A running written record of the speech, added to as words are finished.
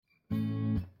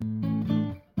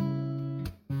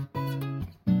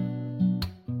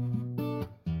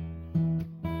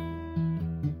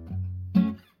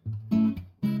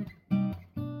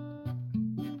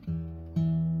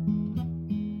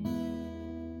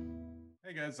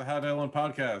Hey guys, the Hot Ellen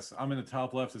podcast. I'm in the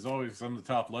top left as always. I'm the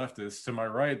top leftist. To my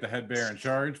right, the head bear in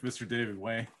charge, Mr. David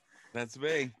Wayne. That's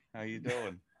me. How you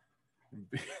doing?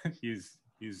 he's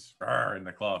in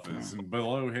the office, and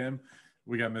below him,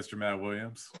 we got Mr. Matt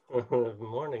Williams. Good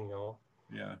morning, y'all.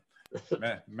 Yeah,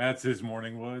 Matt's his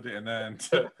morning wood, and then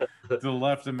to the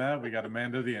left of Matt, we got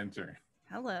Amanda the intern.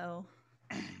 Hello.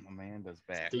 Amanda's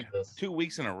back. 2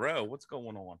 weeks in a row. What's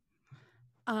going on?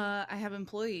 I have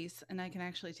employees, and I can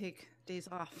actually take days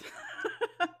off.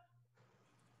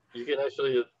 You can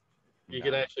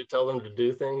actually tell them to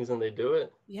do things, and they do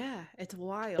it. Yeah, it's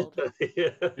wild. Yeah.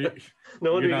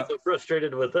 No wonder you get so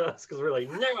frustrated with us because we're like,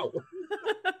 no.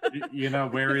 You're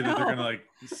not wary that they're gonna like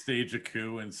stage a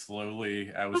coup and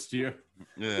slowly oust you.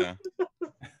 Yeah,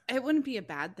 it wouldn't be a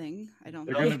bad thing. I don't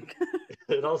They're think.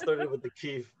 It all started with the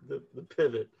key, the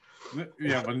pivot.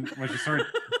 Yeah,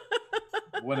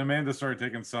 when Amanda started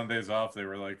taking Sundays off, they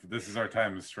were like, "This is our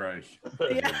time to strike."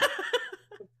 Yeah.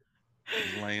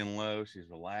 she's laying low. She's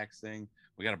relaxing.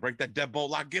 We got to break that deadbolt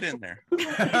lock. Get in there.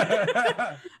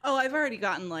 Oh, I've already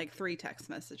gotten like 3 text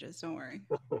messages. Don't worry.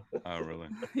 Oh, really?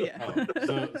 Yeah.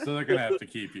 So they're gonna have to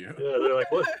keep you. Yeah, they're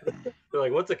like, what? They're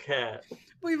like, what's a cat?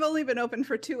 We've only been open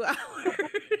for 2 hours.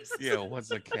 Yeah, what's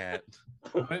a cat?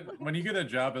 When you get a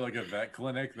job at like a vet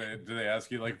clinic, do they ask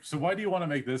you like, so why do you want to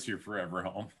make this your forever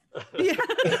home? Yeah.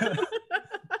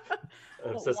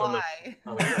 Why?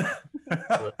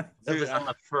 Dude,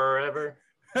 forever.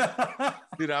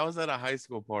 Dude, I was at a high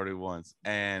school party once,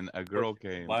 and a girl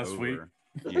came last over. week.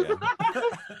 Yeah,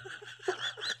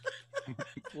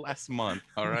 last month.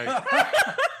 All right.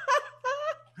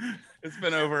 It's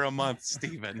been over a month,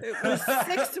 Steven. It was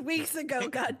 6 weeks ago.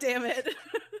 God damn it.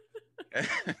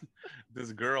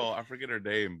 This girl, I forget her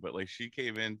name, but like she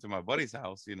came into my buddy's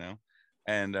house,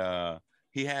 and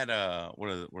he had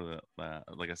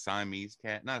like a Siamese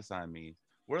cat, not a Siamese.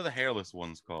 What are the hairless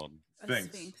ones called?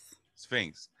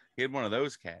 Sphinx. He had one of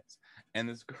those cats, and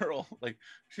this girl, like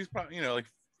she's probably like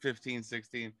 15,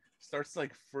 16, starts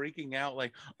like freaking out,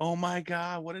 like, oh my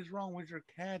god, what is wrong with your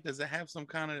cat? Does it have some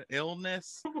kind of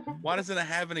illness? Why doesn't it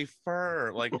have any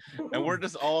fur? Like, and we're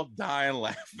just all dying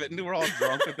laughing. We're all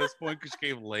drunk at this point because she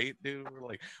came late, dude.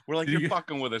 We're like you're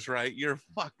fucking with us, right? You're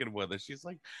fucking with us. She's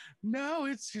like,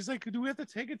 no, she's like, do we have to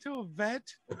take it to a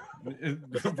vet?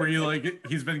 Were you like,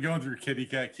 he's been going through kitty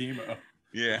cat chemo?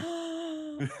 Yeah.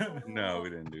 No, we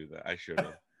didn't do that. I should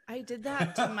have. I did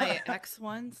that to my ex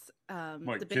once.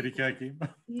 What, kitty cat chemo?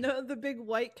 No, the big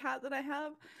white cat that I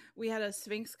have. We had a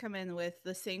Sphinx come in with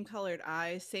the same colored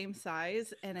eyes, same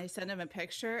size, and I sent him a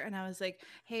picture, and I was like,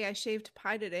 hey, I shaved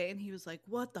Pie today, and he was like,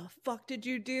 what the fuck did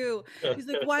you do? He's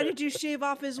like, why did you shave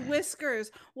off his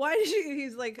whiskers? Why did you?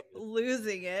 He's like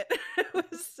losing it. It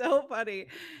was so funny.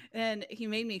 And he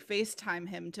made me FaceTime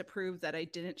him to prove that I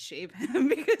didn't shave him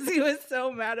because he was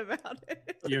so mad about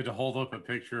it. You had to hold up a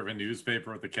picture of a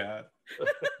newspaper with the cat.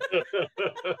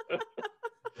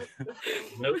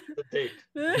 Note the date.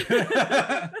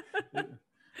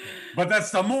 But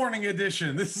that's the morning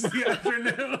edition. This is the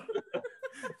afternoon.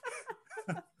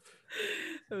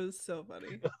 It was so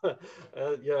funny.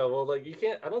 Yeah, well, like you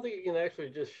can't. I don't think you can actually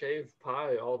just shave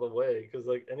Pie all the way because,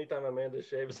 like, anytime Amanda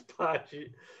shaves Pie,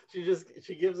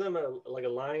 she gives him a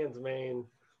lion's mane,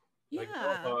 like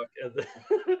mohawk, and then,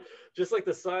 just like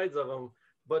the sides of him.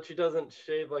 But she doesn't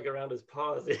shave like around his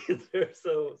paws either.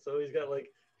 So he's got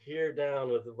like hair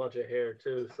down with a bunch of hair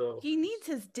too. So he needs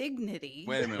his dignity.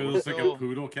 Wait a minute, it looks like a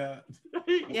poodle cat.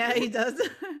 Yeah, he does.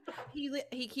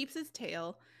 He keeps his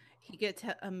tail. He gets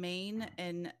a mane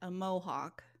and a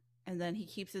mohawk, and then he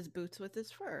keeps his boots with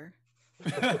his fur.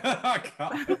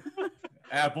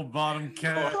 Apple bottom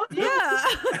cat. Yeah.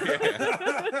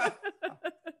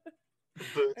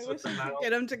 boots I with wish the I could mouth.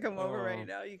 get him to come over right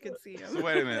now. You can see him. So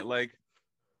wait a minute, like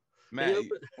Matt,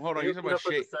 hold on. You're talking about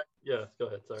Yeah, go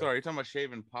ahead. Sorry, you're talking about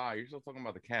shaving Pie. You're still talking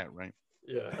about the cat, right?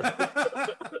 Yeah.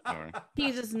 Sorry.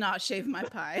 He does not shave my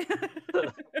pie.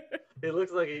 He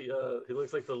looks like he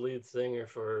looks like the lead singer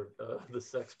for the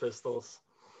Sex Pistols.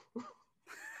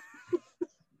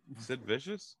 Sid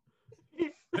Vicious?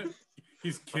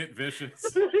 He's Kit Vicious.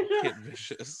 Kid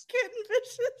Vicious. Kitten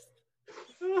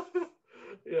vicious.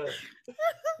 Yeah.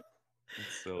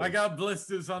 So, I got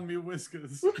blisters on me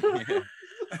whiskers. yeah.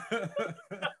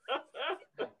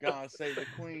 God save the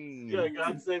queen. Yeah,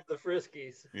 God save the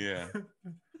Friskies. Yeah.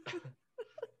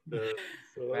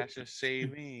 So, Fascist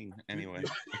shaving. Anyway.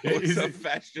 He's- What's up,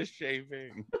 fascist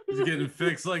shaving? He's getting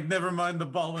fixed like never mind the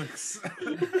bollocks.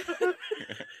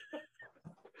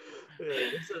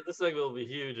 yeah, this segment will be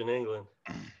huge in England.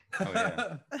 Oh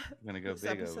yeah. I'm gonna go This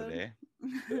big episode? over there.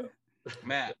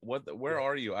 Matt, where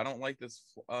are you? I don't like this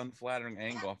unflattering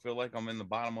angle. I feel like I'm in the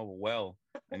bottom of a well,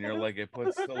 and you're like, it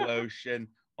puts the lotion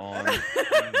on.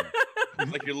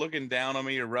 It's like you're looking down on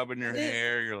me. You're rubbing your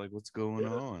hair. You're like, what's going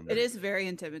on? It is very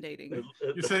intimidating.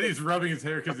 You said he's rubbing his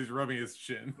hair because he's rubbing his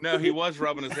chin. No, he was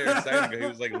rubbing his hair a second ago. He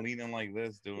was like leaning like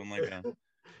this, doing like a.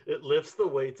 It lifts the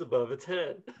weights above its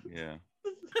head. Yeah.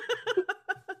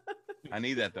 I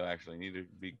need that though. Actually, I need to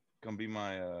come be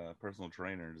my personal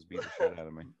trainer and just beat the shit out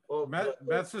of me. Well,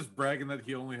 Matt's just bragging that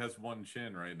he only has one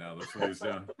chin right now. That's what he's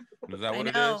doing. Is that what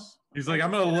it know. is? He's like,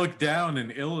 I'm gonna look down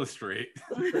and illustrate.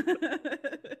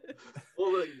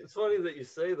 Well, it's funny that you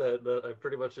say that I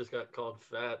pretty much just got called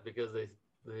fat because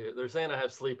they're saying I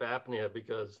have sleep apnea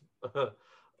because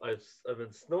I've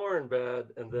been snoring bad,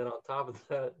 and then on top of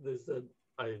that, they said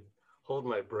I hold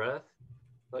my breath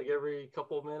like every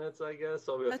couple of minutes, I guess.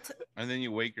 So That's And then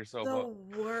you wake yourself the up.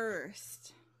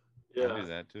 worst. I yeah, do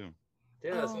that too.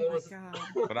 yeah. Oh so it my was, god.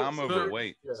 But I'm So-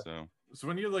 overweight, Yeah. so So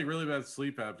when you have like really bad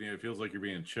sleep apnea, it feels like you're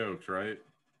being choked, right?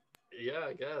 yeah,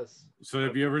 I guess. So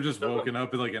have you ever just woken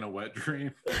up like in a wet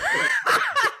dream?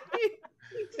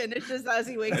 He finishes as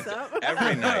he wakes up.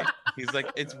 every night he's like,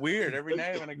 it's weird. Every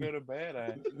night when I go to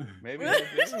bed, maybe I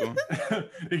do.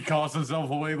 He calls himself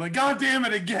awake, like, God damn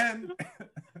it again!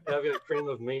 Yeah, I've got a cream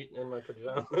of meat in my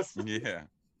pajamas. Yeah,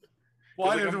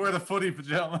 Why Like, did you I'm- wear the footy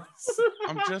pajamas?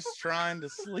 I'm just trying to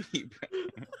sleep.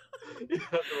 You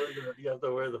have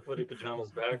to wear the footy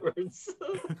pajamas backwards.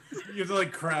 You have to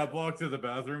like crab walk to the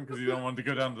bathroom because you don't want to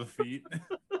go down to the feet.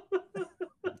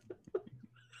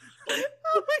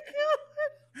 Oh my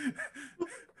god.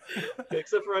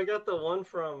 Except for I got the one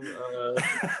from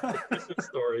Christmas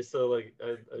Story, so like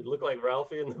I look like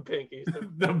Ralphie in the Pinky. So,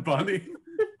 The bunny.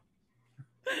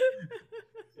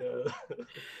 yeah.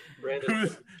 Brandon,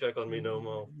 check on me no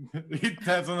more. He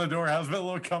taps on the door. How's my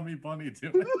little cummy bunny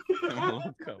doing?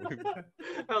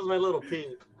 How's my little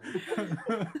pea?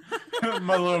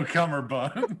 My little cummer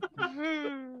bun.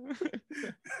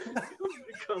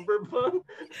 Cumberbund?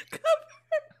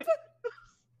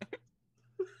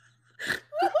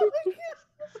 Oh my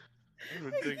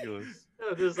god. Ridiculous.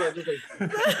 Yeah, just like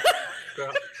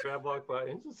crab walk by.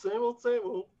 It's the same old, same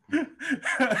old.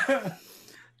 That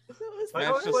was I Matt's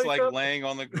always just wake like up- laying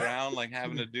on the ground, like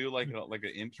having to do like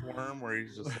an inchworm where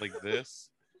he's just like this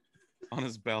on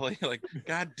his belly. Like,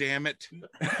 God damn it.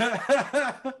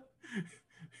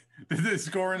 Did they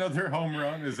score another home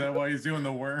run? Is that why he's doing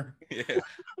the worm? Yeah. oh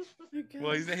my god.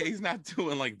 Well, he's not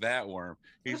doing like that worm.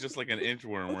 He's just like an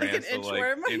inchworm where Like he an has to like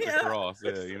inchworm, inch yeah. across.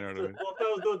 Yeah, you know what I mean? Well, if I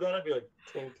was doing that, I'd be like,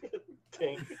 tink,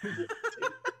 tink.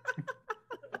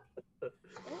 That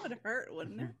would hurt,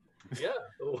 wouldn't it? Yeah,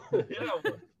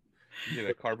 yeah. You get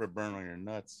a carpet burn on your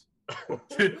nuts.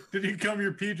 Did you come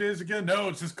your PJs again? No,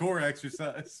 it's just core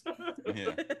exercise.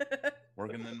 Yeah.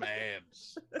 Working in my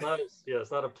abs.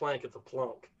 It's not a plank, it's a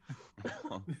plunk.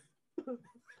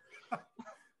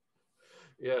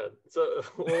 Yeah. So,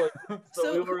 well,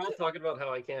 so we were all talking about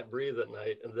how I can't breathe at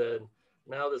night, and then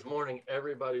now this morning,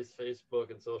 everybody's Facebook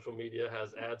and social media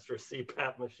has ads for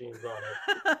CPAP machines on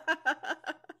it.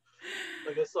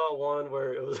 Like I saw one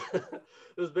where it was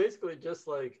it was basically just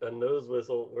like a nose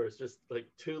whistle, where it's just like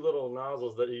two little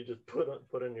nozzles that you just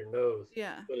put in your nose,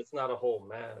 Yeah. but it's not a whole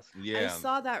mask. Yeah. I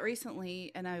saw that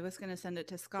recently and I was going to send it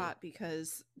to Scott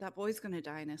because that boy's going to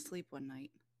die in his sleep one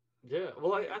night. Yeah.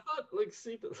 Well, I thought like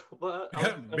CPAP, but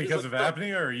I'm just Because of like,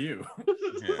 apnea or you?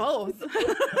 Yeah. Both.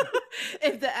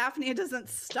 If the apnea doesn't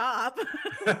stop,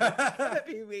 that'd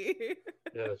be me.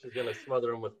 Yeah, she's gonna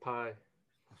smother him with pie.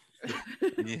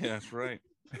 Yeah, that's right.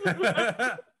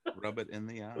 Rub it in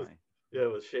the eye. Yeah,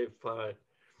 with shaved pie.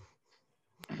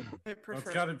 I It's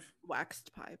prefer gotta,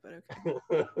 waxed pie, but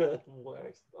okay.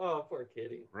 Waxed. Oh, poor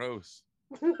kitty. Gross.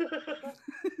 I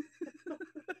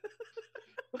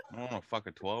don't want to fuck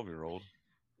a 12-year-old.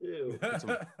 Ew. Put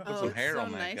some Oh, some it's hair so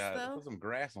on that nice, guy. though. Put some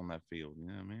grass on that field. You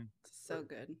know what I mean? So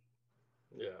good.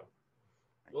 Yeah.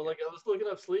 Well, like I was looking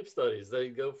up sleep studies. They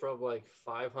go from like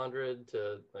 500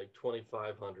 to like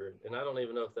 2,500, and I don't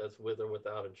even know if that's with or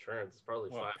without insurance. It's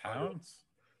probably what, 500. pounds?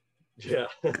 Yeah.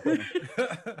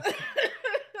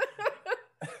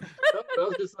 I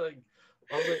was just like,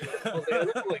 I was like, I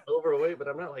know I'm like overweight, but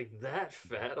I'm not like that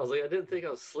fat. I was like, I didn't think I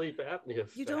was sleep apnea.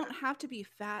 You fat. don't have to be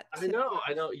fat. I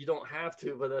know you don't have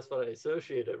to, but that's what I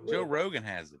associate it with. Joe Rogan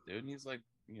has it, dude. And he's like,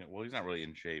 well, he's not really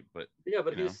in shape, but Yeah,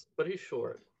 but you know. he's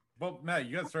short. Well, Matt,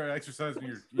 you gotta start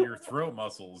exercising your throat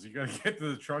muscles. You gotta get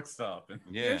to the truck stop. And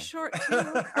yeah, You're short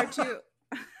too, aren't you?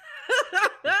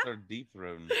 start deep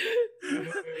throating.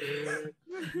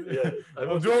 Yeah,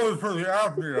 I'm doing it for the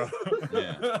apnea.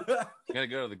 Yeah. You gotta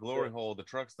go to the glory hole, the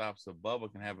truck stop, so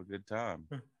Bubba can have a good time.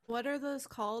 What are those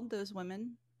called? Those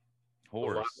women?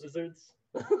 Lot Horse. lizards.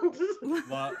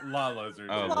 Lot lizards.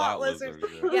 Oh, Lot lot lizards.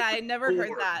 lizards. Yeah. Yeah, I never heard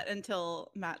Horse. that until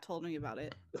Matt told me about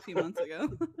it a few months ago.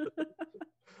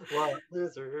 Lot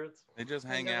lizards. They just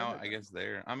I've hang never out, heard I guess,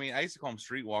 there. I mean, I used to call them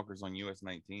streetwalkers on US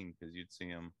 19 because you'd see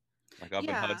them like up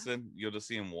Yeah. in Hudson. You'll just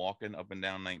see them walking up and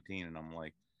down 19, and I'm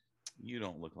like, you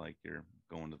don't look like you're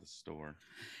going to the store.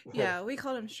 Yeah, we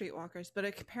called them streetwalkers, but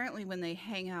apparently when they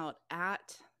hang out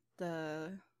at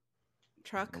the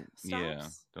truck stops, Yeah,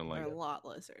 they're like, they're lot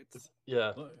lizards.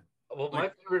 Yeah. Well, my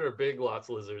favorite are big lots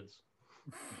lizards.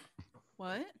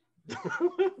 What?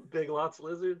 Big lots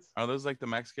lizards. are those like the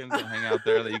Mexicans that hang out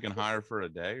there that you can hire for a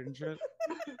day and shit?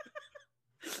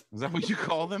 Is that what you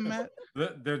call them, Matt?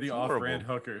 They're the It's off-brand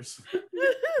horrible. hookers.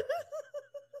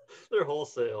 They're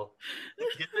wholesale.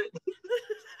 Get it?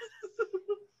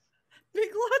 Big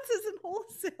Lots isn't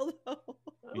wholesale though.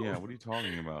 Yeah, what are you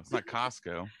talking about? It's not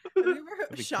Costco. Have you ever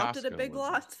That'd be shopped at a Costco Big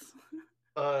lizard. Lots?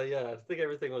 Yeah, I think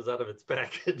everything was out of its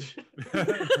package.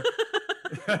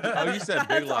 Oh, you said That's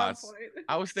Big on Lots. point.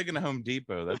 I was thinking of Home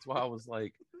Depot. That's why I was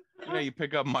like, you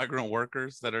pick up migrant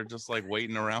workers that are just like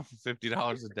waiting around for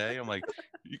 $50 a day. I'm like,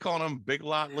 you calling them big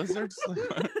lot lizards?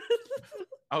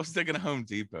 I was thinking of Home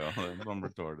Depot. I'm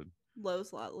retarded.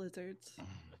 Lowe's lot lizards.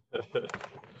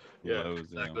 Yeah, Lowe's,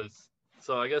 yeah. exactly.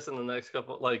 So I guess in the next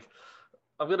couple, like,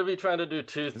 I'm gonna be trying to do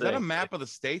two Is things. that a map of the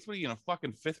states? What are you in a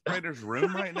fucking fifth grader's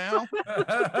room right now?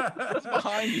 What's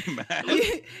behind you, Matt?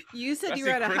 You said I you see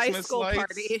were at a high Christmas school lights.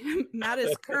 party. Matt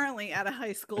is currently at a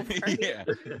high school party. Yeah,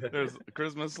 there's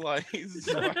Christmas lights.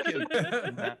 Fucking-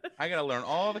 I gotta learn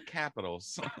all the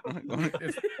capitals.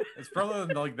 it's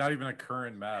probably like not even a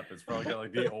current map. It's probably got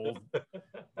like the old.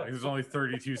 Like, there's only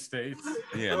 32 states.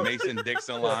 Yeah,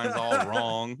 Mason-Dixon lines all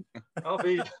wrong. I'll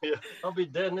be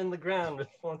dead and in the ground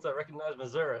once I recognize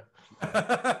Missouri.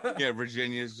 Yeah,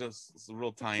 Virginia's just it's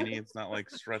real tiny. It's not like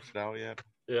stretched out yet.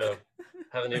 Yeah,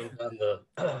 haven't even done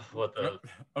the what the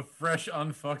A fresh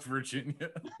unfucked Virginia.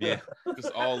 Yeah,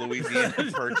 just all Louisiana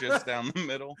purchased down the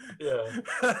middle.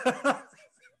 yeah.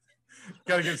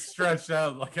 Gotta get stretched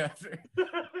out like after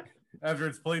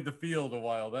it's played the field a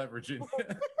while. That Virginia.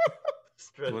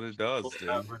 That's what it does,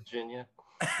 dude. Virginia.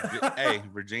 Hey,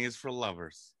 Virginia's for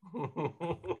lovers.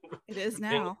 It is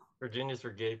now. Virginia's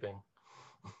for gaping.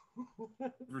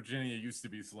 Virginia used to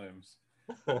be Slims.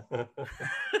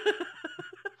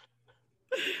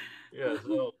 Yeah,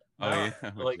 so Oh yeah,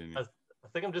 like Virginia. I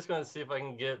think I'm just gonna see if I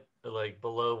can get like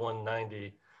below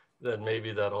 190. Then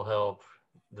maybe that'll help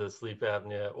the sleep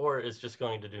apnea, or it's just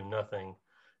going to do nothing,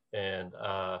 and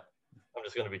I'm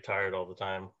just gonna be tired all the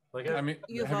time. Like I mean,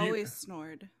 You've have always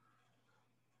snored.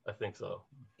 I think so.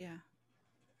 Yeah.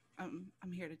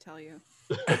 I'm here to tell you.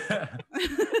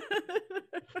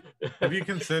 have you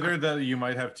considered that you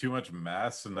might have too much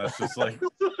mass, and that's just like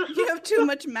You have too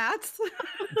much mats?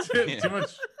 too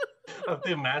much. I'm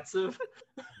too massive.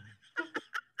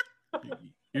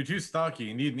 You're too stocky.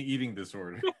 You need an eating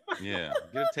disorder. Yeah,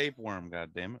 get a tapeworm,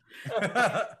 goddammit.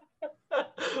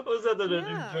 What was that the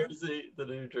Yeah.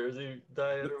 New Jersey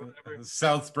diet or whatever?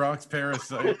 South Bronx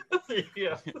parasite.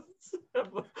 Yeah.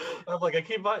 I'm like, I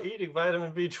keep eating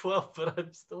vitamin B12, but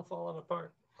I'm still falling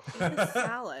apart. Eat a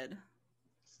salad.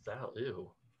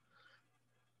 Ew.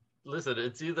 Listen,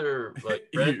 it's either like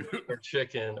bread Ew. or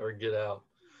chicken or get out.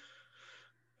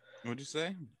 What'd you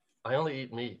say? I only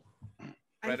eat meat.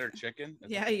 Bread or chicken?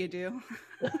 Yeah, you do.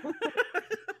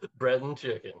 Bread and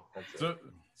chicken. That's it.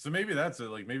 So maybe that's it.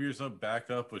 Like maybe you're so backed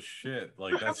up with shit.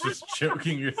 Like that's just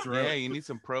choking your throat. Yeah, you need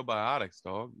some probiotics,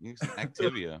 dog. You need some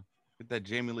Activia. Get that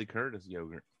Jamie Lee Curtis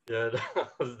yogurt. Yeah,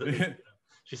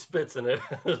 she spits in it.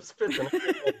 Spits in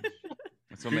it.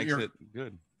 That's what makes You're- it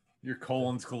good. Your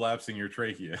colon's collapsing your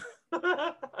trachea.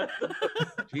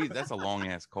 Geez, that's a long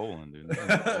ass colon, dude.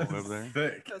 That's over there.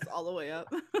 Thick. Goes all the way up.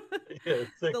 Yeah,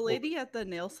 it's like, The lady at the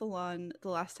nail salon the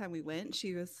last time we went,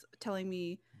 she was telling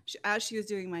me as she was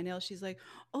doing my nails, she's like,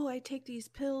 "Oh, I take these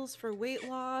pills for weight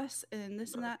loss and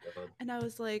this and that." And I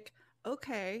was like,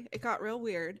 "Okay." It got real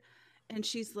weird. And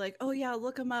she's like, "Oh yeah,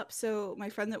 look them up." So my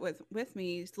friend that was with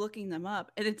me is looking them up,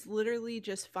 and it's literally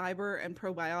just fiber and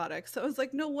probiotics. So I was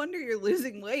like, "No wonder you're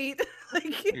losing weight."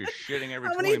 Like, You're shitting every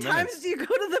how 20 many minutes. times do you go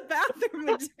to the bathroom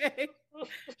a day?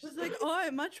 She's like, "Oh,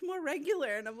 I'm much more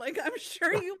regular," and I'm like, "I'm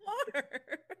sure you are."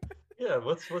 yeah,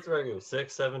 what's regular?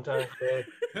 6-7 times a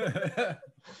day.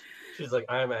 She's like,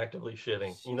 I'm actively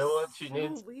shitting. You know what? She So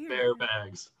needs weird. bare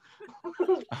bags.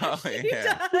 Oh, She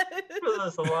yeah. does.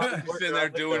 That's a lot of work Sitting there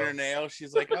on the doing go. her nails.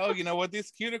 She's like, oh, you know what?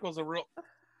 These cuticles are real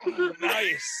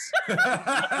nice.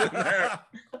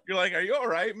 You're like, are you all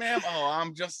right, ma'am? Oh,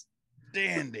 I'm just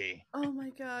dandy. Oh my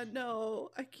god, no!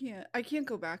 I can't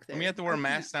go back there. I mean, you have to wear a I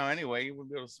mask now anyway. You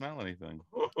wouldn't be able to smell anything.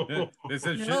 They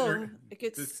said can't. shit. No, it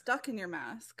gets this- stuck in your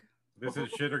mask. They said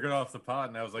shit or get off the pot,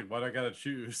 and I was like, "What? I gotta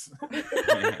choose."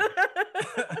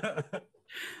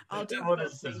 I'll do What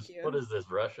both, is thank this? you. What is this,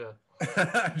 Russia?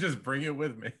 Just bring it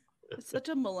with me. It's such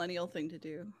a millennial thing to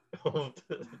do.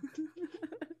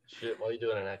 Shit, while you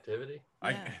doing an activity?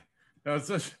 Yeah. No, it's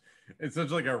such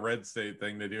like a red state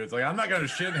thing to do. It's like I'm not gonna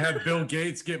shit and have Bill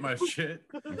Gates get my shit.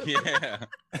 Yeah.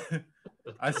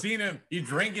 I seen him. He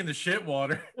drinking the shit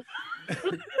water.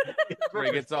 Where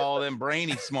he gets all them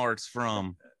brainy smarts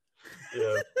from.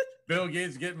 Yeah. Bill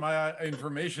Gates getting my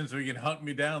information so he can hunt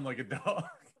me down like a dog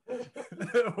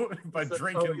by So-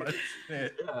 drinking my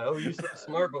shit. Yeah, oh, you so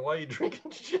smart, but why you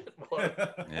drinking shit?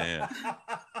 Water? Yeah.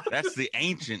 That's the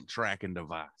ancient tracking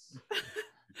device.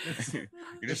 You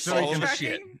just so he follow can- the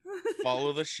shit.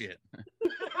 Follow the shit.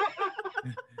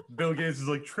 Bill Gates is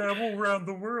like, travel around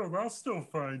the world. I'll still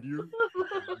find you.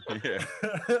 Yeah.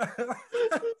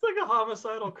 It's like a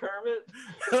homicidal Kermit.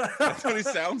 That's what he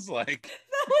sounds like.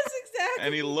 That was exactly.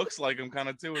 And he looks like him kind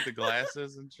of too with the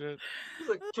glasses and shit. He's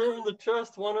like two in the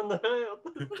chest, one in the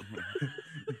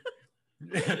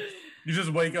hand. You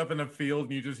just wake up in a field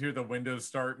and you just hear the Windows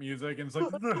Start music, and it's like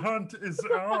the hunt is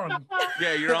on.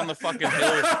 Yeah, you're on the fucking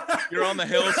hills. You're on the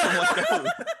hills from like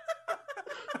the.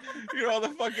 You're on the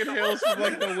fucking hills from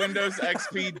like the Windows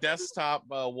XP desktop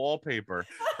wallpaper.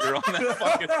 You're on that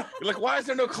fucking. You're like, why is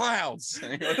there no clouds?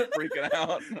 And you're like freaking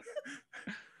out.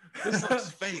 This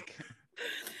looks fake.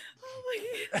 Oh my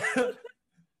god.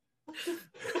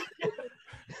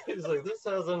 He's like, this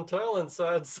has until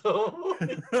inside, so.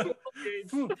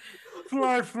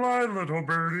 Fly, fly, little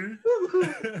birdie.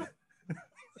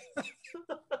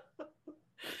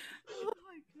 Oh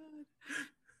my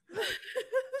god.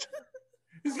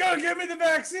 He's gonna give me the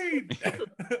vaccine.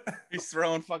 He's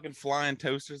throwing fucking flying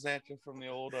toasters at you from the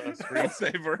old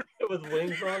screensaver. With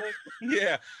wings on it.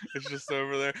 Yeah, it's just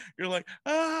over there. You're like,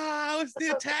 it's the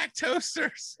attack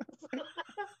toasters.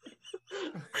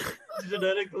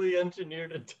 Genetically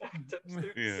engineered attack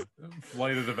toasters. Yeah.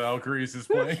 Flight of the Valkyries is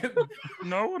playing.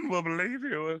 No one will believe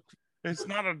you. It's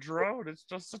not a drone. It's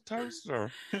just a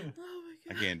toaster. Oh I my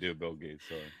god. can't do Bill Gates.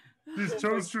 Sorry. These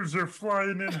toasters are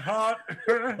flying in hot.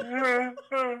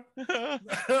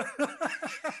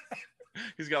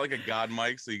 He's got like a god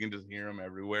mic, so you can just hear him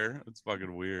everywhere. It's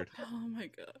fucking weird, Oh my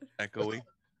god. echoey.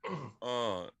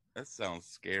 Oh, that sounds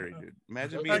scary, dude.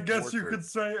 Imagine being. I guess you tortured. could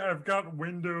say I've got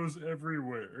windows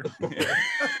everywhere. Yeah.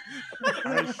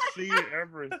 I see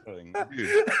everything,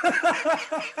 dude.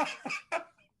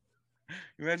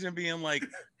 Imagine being like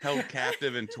held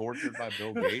captive and tortured by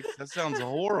Bill Gates. That sounds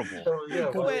horrible. So, yeah,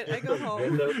 I quit, I go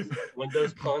home.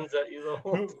 Windows puns at you the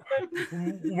whole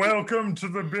time. Welcome to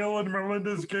the Bill and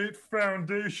Melinda's Gates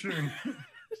Foundation.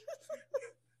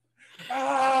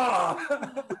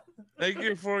 Thank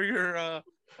you for your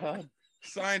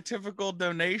scientific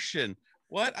donation.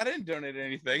 What? I didn't donate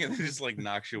anything, and it just like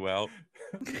knocks you out.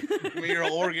 Give me your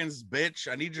organs, bitch.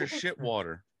 I need your shit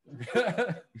water.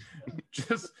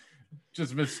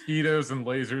 just mosquitoes and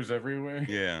lasers everywhere.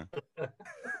 Yeah.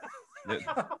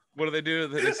 What do?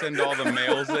 They send all the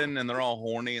males in, and they're all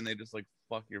horny, and they just like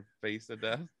fuck your face to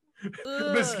death.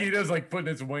 Ugh. Mosquitoes like putting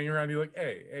its wing around you, like,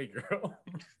 hey, girl.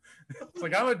 It's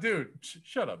like, I'm a dude.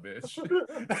 Shut up, bitch.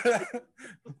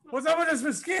 What's up with this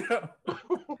mosquito? I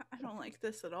don't like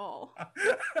this at all.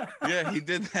 Yeah, he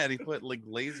did that. He put like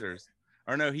lasers.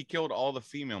 Or no, he killed all the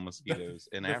female mosquitoes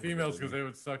in The Africa. females, because they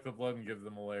would suck the blood and give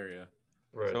them malaria.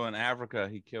 Right. So in Africa,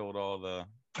 he killed all the.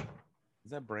 Is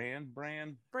that Bran?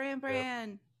 Bran.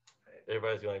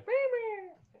 Everybody's going.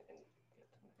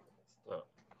 Oh.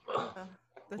 Oh,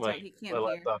 that's My- right. He can't my hear.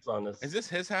 laptop's on this. Is this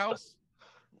his house?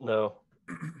 No.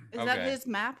 Is that Okay. his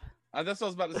map? That's what I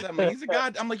was about to say. I'm like, he's a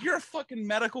god. I'm like, you're a fucking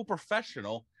medical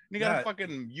professional. And you got Yeah. a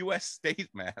fucking U.S. state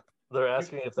map. They're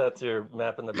asking if that's your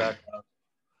map in the background.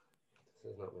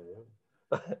 This is not my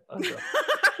room.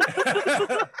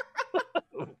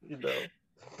 You know.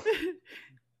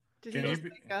 Did Can he you just be-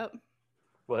 wake up?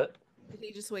 What? Did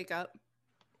he just wake up?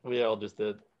 We all just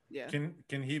did. Yeah.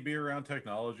 Can he be around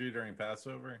technology during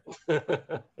Passover? I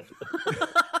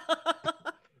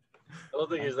don't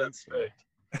think he's that strict.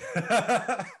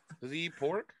 Does he eat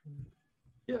pork?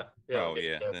 Yeah. Oh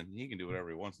yeah. Then he can do whatever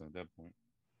he wants at that point.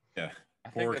 Yeah. I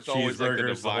think Pork, that's always like the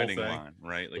cheeseburgers, the whole dividing thing. line,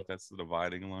 right? Like that's the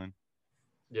dividing line.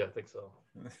 Yeah, I think so.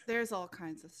 There's all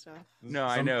kinds of stuff. No,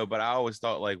 I Some- know, but I always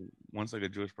thought like once like a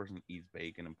Jewish person eats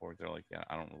bacon and pork, they're like, yeah,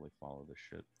 I don't really follow this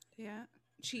shit. Yeah.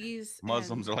 Cheese.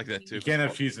 Muslims and are like that meat. too. You can't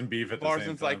have cheese and beef at the same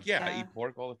Parsons time. like, yeah, I Yeah. eat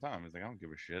pork all the time. He's like, I don't give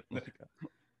a shit. Like,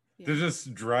 They're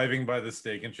just driving by the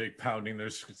Steak and Shake, pounding their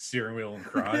steering wheel and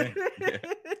crying.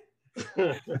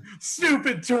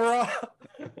 Stupid Torah.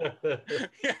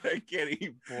 Yeah, they can't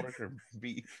eat pork or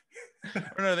beef.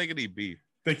 Or no, they can eat beef.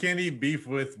 They can't eat beef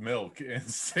with milk, and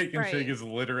Steak and Shake is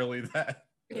literally that.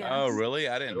 Oh, really?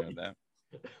 I didn't know that.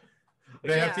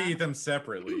 They have to eat them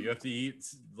separately. You have to eat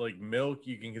like milk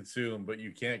you can consume, but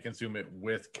you can't consume it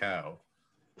with cow.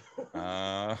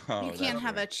 You can't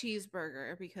have a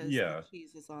cheeseburger because the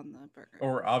cheese is on the burger.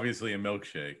 Or obviously a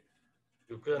milkshake.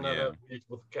 You cannot have meat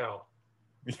with cow.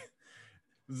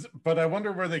 But I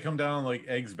wonder where they come down on like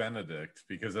eggs Benedict,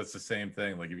 because that's the same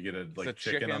thing. Like if you get a like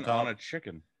chicken on top. On a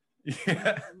chicken.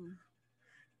 Yeah.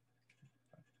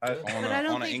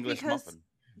 On an English muffin.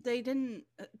 They didn't.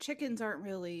 Chickens aren't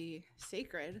really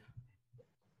sacred.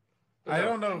 I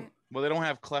don't know. Well, they don't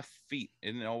have cleft feet.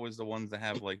 Isn't it always the ones that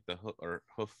have like the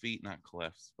hoof feet, not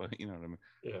clefts? But you know what I mean.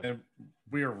 Yeah. And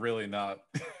we are really not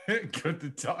good to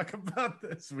talk about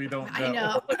this. We don't know. I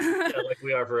know. Like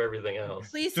we are for everything else.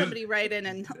 Please, somebody write in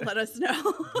and let us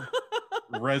know.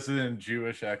 Resident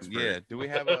Jewish expert. Yeah. Do we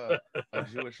have a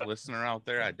Jewish listener out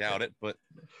there? I doubt it. But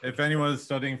if anyone is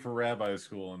studying for rabbi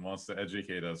school and wants to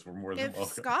educate us, we're more than welcome. If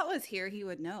Scott was here, he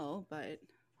would know. But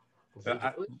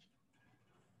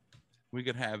we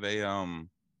could have a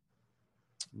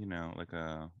like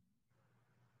a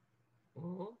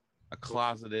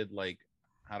closeted like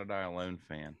How to Die Alone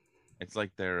fan. It's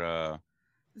like their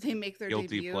they make their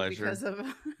guilty debut pleasure because of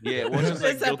yeah, well, it's just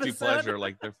like guilty episode. pleasure.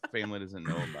 Like their family doesn't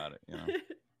know about it. You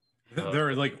know,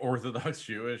 they're like Orthodox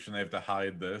Jewish and they have to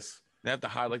hide this. They have to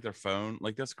hide like their phone.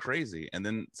 Like that's crazy. And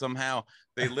then somehow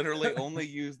they literally only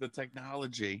use the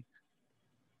technology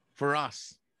for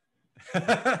us.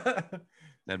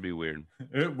 That'd be weird.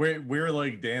 We're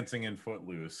like dancing in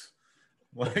Footloose.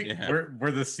 Like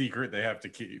we're the secret they have to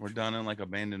keep. We're done in like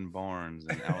abandoned barns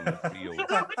and out in the fields.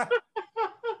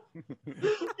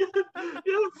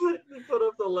 You put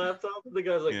up the laptop and the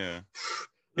guy's like,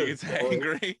 he gets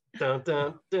angry. Dun,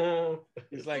 dun, dun.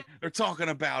 He's like, they're talking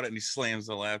about it, and he slams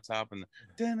the laptop and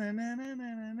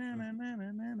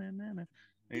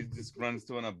he just runs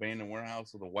to an abandoned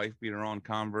warehouse with a wife beater on,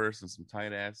 Converse, and some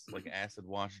tight ass like acid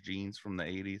wash jeans from the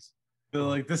 80s. They're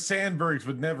like, the Sandbergs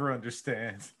would never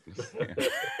understand.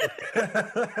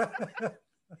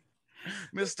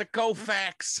 Mr.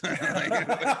 Koufax.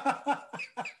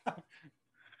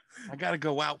 I gotta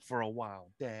go out for a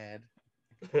while, Dad.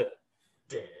 Dad.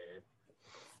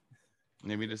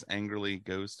 Maybe just angrily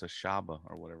goes to Shaba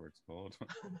or whatever it's called.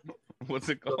 What's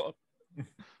it called?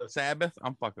 Sabbath?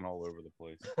 I'm fucking all over the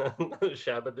place.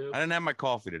 Shabadoo. I didn't have my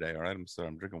coffee today, all right? I'm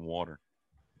drinking water.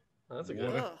 That's a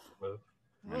good move.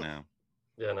 I know.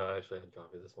 Yeah, no, I actually had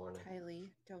coffee this morning.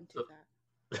 Kylie, don't do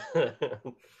that.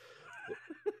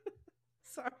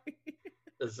 Sorry.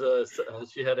 Has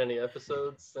she had any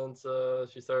episodes since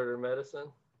she started her medicine?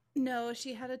 No,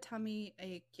 she had a tummy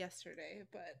ache yesterday,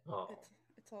 but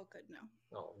it's all good now.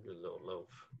 Oh, good little loaf.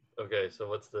 Okay, so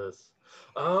what's this?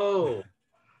 Oh,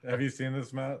 have you seen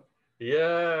this, Matt?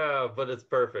 Yeah, but it's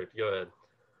perfect. Go ahead.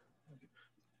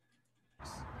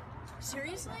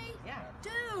 Seriously? Yeah.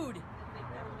 Dude!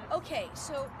 Okay,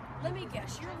 so let me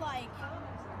guess. You're like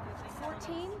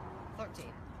 14?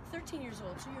 13 years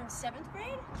old. So you're in 7th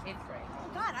grade? 8th grade. Oh,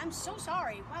 God, I'm so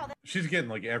sorry. Wow. She's getting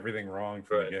like everything wrong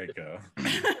from the get-go.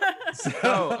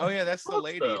 Oh, yeah, that's the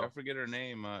lady. I forget her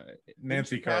name.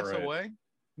 Nancy Cartwright. Pass away?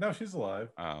 No, she's alive.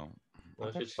 Oh.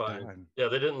 No, she's fine. Died. Yeah,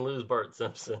 they didn't lose Bart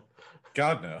Simpson.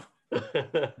 God, no. No,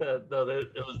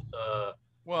 it was...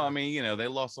 well, I mean, you know, they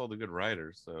lost all the good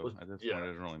writers, so at this point, it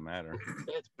doesn't really matter.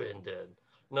 It's been dead.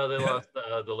 No, they lost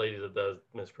the lady that does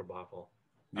Miss Krabappel.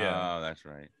 Yeah, that's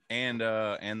right. And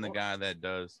the guy that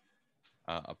does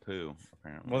Apu,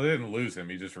 apparently. Well, they didn't lose him.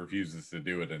 He just refuses to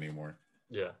do it anymore.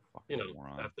 Yeah. You know,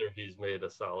 after he's made a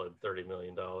solid $30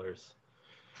 million.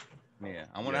 Yeah.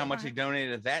 I wonder how much he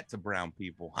donated that to brown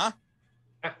people, huh?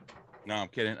 No, I'm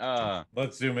kidding.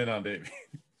 Let's zoom in on Davey.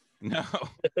 No.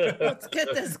 Let's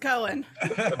get this going.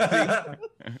 I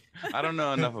don't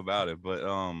know enough about it, but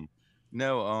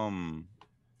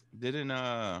didn't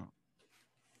I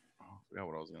forgot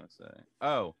what I was gonna say.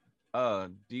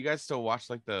 Do you guys still watch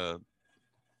like the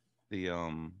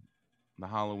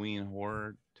Halloween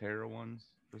horror terror ones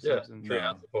for Simpsons?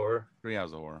 Treehouse of Horror.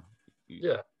 Treehouse of Horror.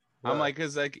 Yeah. I'm like,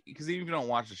 because even if you don't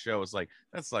watch the show, it's like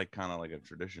that's like kind of like a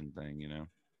tradition thing, you know?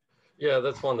 Yeah,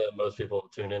 that's one that most people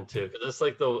tune into because it's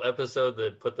like the episode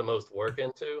that put the most work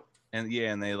into. And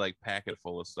and they like pack it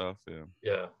full of stuff.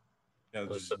 Yeah. Yeah,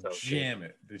 just jam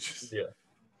it. They just... Yeah.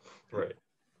 Right.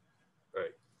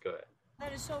 Go ahead.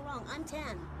 That is so wrong. I'm 10.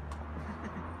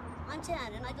 I'm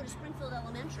 10, and I go to Springfield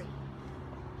Elementary.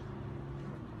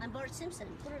 I'm Bart Simpson.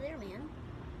 Put her there, man.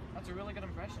 That's a really good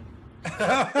impression.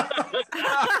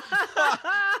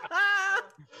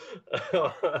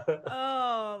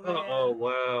 Oh man. Oh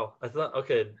wow! I thought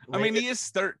okay. I mean, he is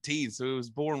 13, so he was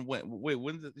born when? Wait,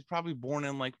 he's probably born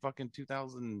in like fucking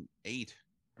 2008.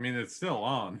 I mean, it's still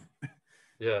on.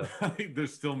 Yeah. They're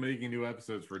still making new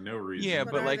episodes for no reason. Yeah,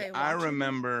 But but are like they I watching?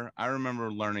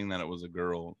 remember learning that it was a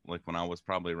girl, like when I was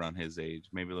probably around his age,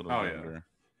 maybe a little Oh, yeah. younger.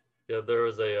 Yeah, there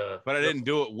was a. But I didn't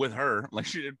do it with her. Like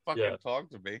she didn't fucking Yeah. talk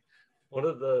to me. One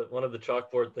of the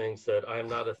chalkboard things said, "I am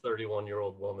not a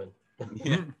 31-year-old woman."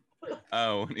 Yeah.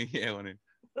 Oh, yeah.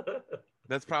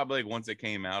 That's probably like once it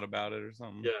came out about it or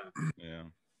something. Yeah. Yeah.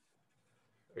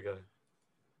 Okay.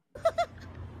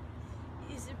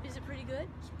 Is it pretty good?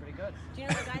 It's pretty good. Do you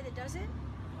know the guy that does it?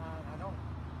 I don't.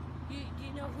 Do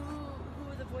you know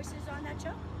who the voices on that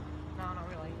show? No, not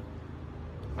really.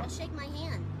 Well, shake my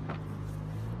hand.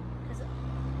 'Cause-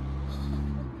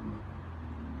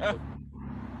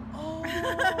 Oh.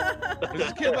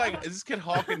 Is this kid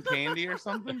hawking candy or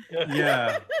something?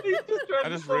 Yeah. He's just trying I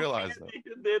to just sell realized candy,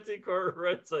 and Nancy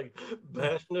Cartwright's like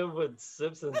bashing him with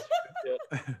Simpsons.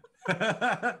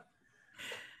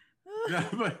 Yeah,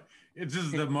 but it's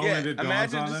just the moment it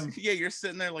dawns on him. Yeah, you're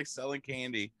sitting there like selling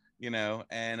candy,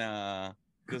 and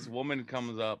this woman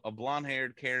comes up, a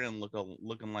blonde-haired Karen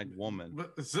looking like woman,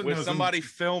 with somebody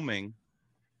filming.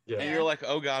 Yeah. And you're like,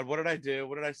 oh God, what did I do?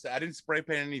 What did I say? I didn't spray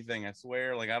paint anything. I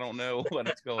swear. Like, I don't know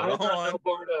what's going I don't on. know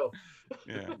Bardo.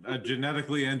 Yeah. A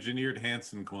genetically engineered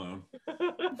Hanson clone. Oh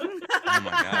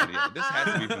my God. Yeah. This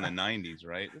has to be from the 90s,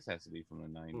 right? This has to be from the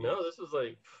 90s. No, this was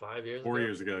like 5 years 4 ago.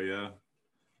 years ago, yeah.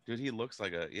 Dude, he looks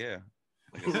like a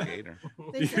skater.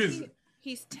 They said He's-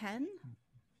 he's 10.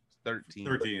 13.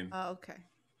 13. Oh, okay.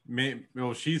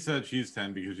 Well, she said she's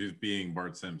 10 because she's being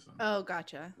Bart Simpson, Oh,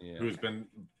 gotcha. Yeah. who's been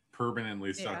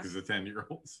permanently stuck Yeah. as a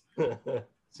 10-year-old.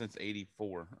 Since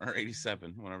 84 or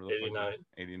 89, whenever the 89.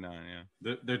 89,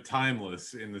 yeah. They're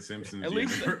timeless in the Simpsons At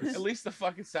least, universe. at least the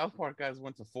fucking South Park guys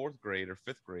went to 4th grade or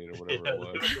 5th grade or whatever Yeah, it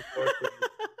was.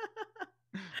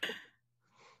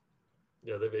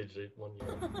 yeah, they've aged 1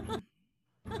 year.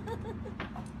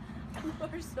 You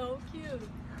are so cute.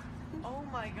 Oh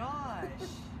my gosh.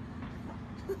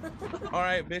 All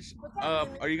right, bitch.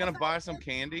 Are you gonna buy some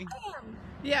candy? I am.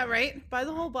 Yeah, right. Buy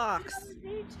the whole box.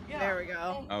 Yeah. There we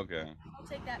go. Okay. I'll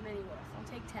take that many, Wolf. I'll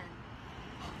take 10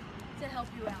 to help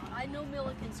you out. I know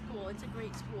Milliken School. It's a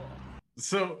great school.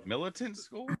 So Militant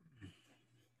school?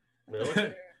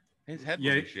 Really? His head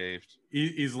Yeah. will be shaved.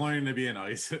 he's learning to be an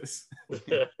ISIS.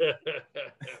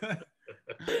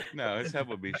 No, his head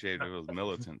would be shaved if it was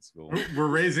militant school. We're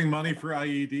raising money for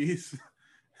IEDs.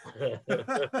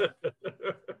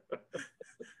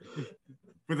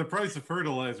 With the price of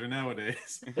fertilizer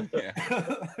nowadays.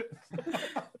 Yeah.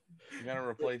 You gotta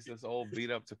replace this old beat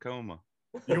up Tacoma.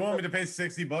 You want me to pay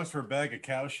 $60 for a bag of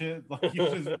cow shit? Like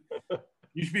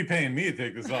you should be paying me to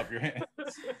take this off your hands.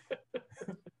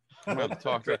 I'm about to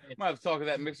talk to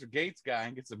that Mr. Gates guy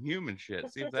and get some human shit.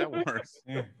 See if that works.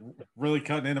 Yeah, really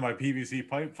cutting into my PVC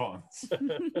pipe funds.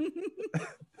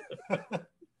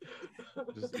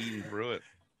 Just eating through it.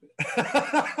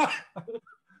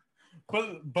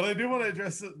 but I do want to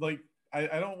address it. Like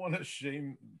I don't want to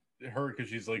shame her because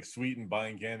she's like sweet and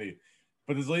buying candy.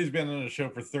 But this lady's been on a show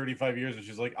for 35 years and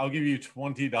she's like, I'll give you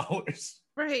 $20.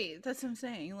 Right. That's what I'm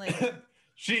saying. Like,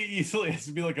 She easily has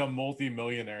to be like a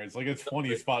multi-millionaire. It's like a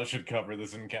 20 spot should cover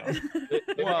this encounter.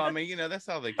 Well, I mean, that's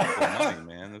how they keep their money,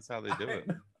 man. That's how they do it.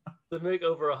 They make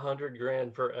over 100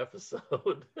 grand per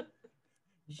episode.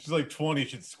 She's like 20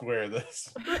 should square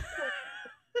this.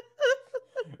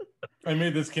 I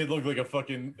made this kid look like a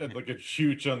fucking like a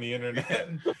chooch on the internet.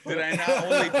 Did I not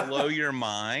only blow your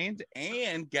mind?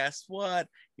 And guess what?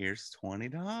 Here's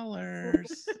 $20.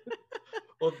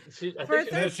 Well, I for a think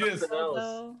third she has something else.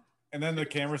 though. And then the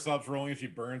camera stops rolling and she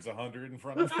burns 100 in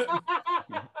front of it.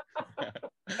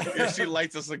 Yeah, she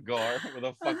lights a cigar with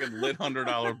a fucking lit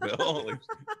 $100 bill. Like,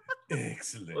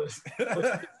 Excellent.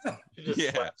 She just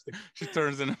Yeah. slaps the she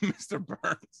turns into Mr.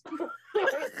 Burns.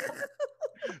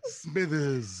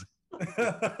 Smithers.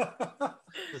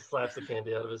 just slaps the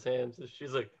candy out of his hands.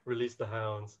 She's like, release the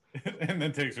hounds. And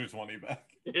then takes her 20 back.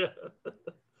 Yeah.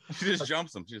 She just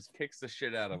jumps him. She just kicks the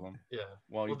shit out of him Yeah.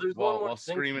 while Well, there's one more while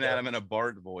thing screaming to at that. him in a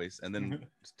Bart voice, and then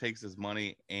just takes his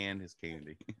money and his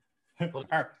candy.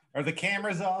 Are the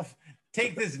cameras off?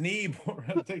 Take this knee, boy.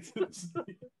 Take this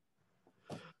knee.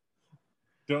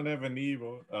 Don't have a knee,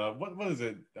 boy. What is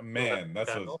it? A man.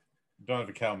 That's what. Don't have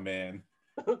a cow, man.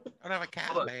 I don't have a cat,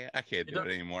 Hold on. man. I can't do You know,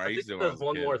 it anymore. I I used think to when I there's was a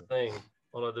one kid. more thing.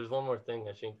 Hold on, there's one more thing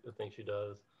I think she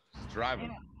does.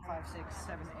 Driving. 5, 6,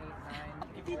 7, 8, 9.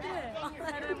 You did.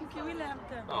 Madam, can we lamp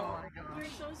them? Oh. Oh my gosh. You're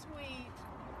so sweet.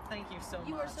 Thank you so much.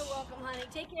 You are so welcome, honey.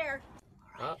 Take care.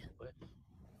 Huh? Wait.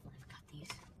 I've got these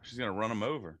She's gonna run him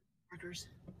over. markers.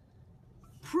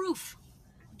 Proof.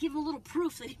 Give him a little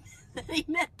proof that he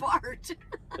met Bart.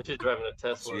 And she's driving a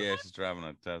Tesla. Yeah, she's driving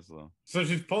a Tesla. So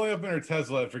she's pulling up in her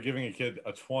Tesla after giving a kid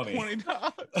a 20.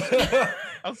 $20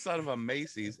 outside of a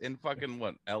Macy's in fucking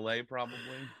what? LA probably.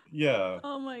 Yeah.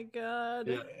 Oh my god.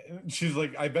 Yeah. She's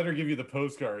like, I better give you the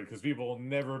postcard because people will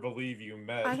never believe you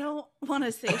met. I don't want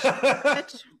to say she's a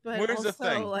bitch, but Where's also the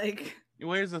thing? like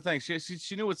Well, here's the thing.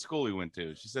 She knew what school he went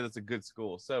to. She said it's a good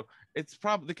school. So it's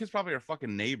probably the kid's probably her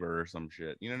fucking neighbor or some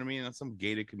shit. You know what I mean? That's some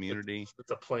gated community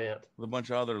It's a plant. with a bunch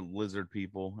of other lizard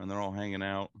people, and they're all hanging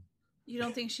out. you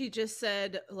don't think she just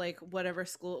said like whatever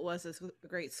school it was is a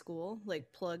great school,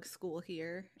 like plug school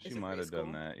here. She is a might great have done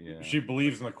school. that. Yeah, She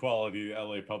believes in the quality of the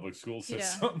LA public school Yeah.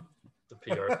 system. The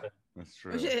PR thing. that's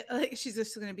true. Like she's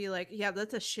just gonna be like, yeah,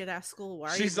 that's a shit ass school. Why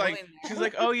are She's you like, going she's there?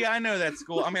 like, oh yeah, I know that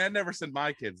school. I mean, I'd never send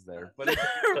my kids there, but it's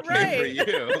okay for Right. you.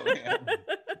 Yeah.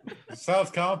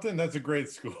 South Compton, that's a great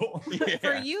school. For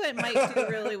Yeah. you, it might do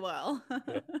really well.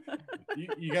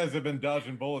 You guys have been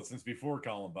dodging bullets since before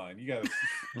Columbine. You guys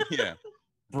Yeah.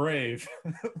 brave.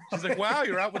 She's like, wow,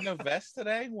 you're out with no vest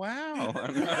today? Wow.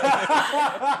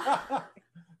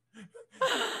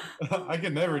 I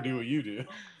can never do what you do.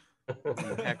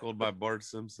 Heckled by Bart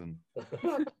Simpson.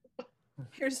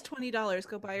 Here's $20.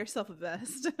 Go buy yourself a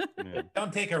vest. Yeah.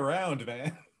 Don't take a round,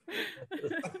 man.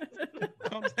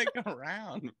 Don't take a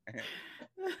round, man.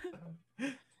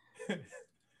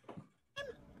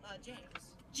 James.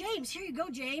 James, here you go,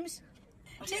 James.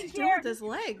 What's Take he doing care. with his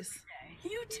legs?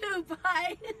 You too,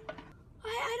 bye.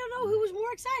 I don't know who was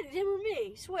more excited, him or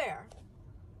me. Swear.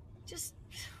 Just.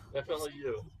 Definitely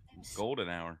you. Golden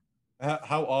hour.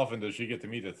 How often does she get to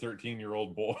meet a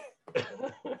 13-year-old boy?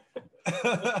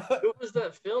 Who was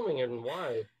that filming and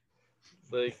why?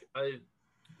 Like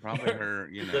Probably her,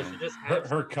 you know, does she just her, have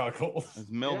her cuckold. it's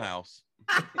Millhouse.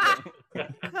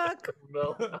 Cuck.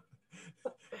 no?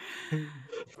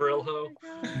 Frill hoe?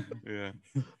 Yeah.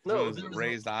 No, Those there was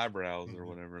raised eyebrows or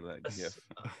whatever that gif.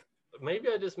 maybe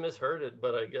I just misheard it,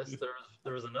 but I guess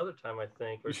there was another time I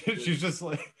think where She's just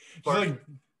like, Bart. go ahead.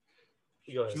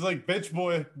 She's bitch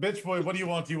boy, what do you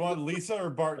want? Do you want Lisa or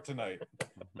Bart tonight?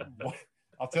 What?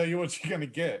 I'll tell you what you're gonna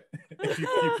get if you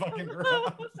keep fucking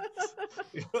around.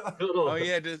 Oh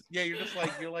yeah,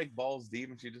 you're like balls deep,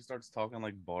 and she just starts talking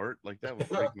like Bart. Like that would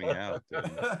freak me out.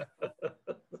 Dude.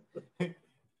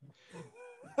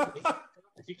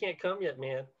 You can't come yet,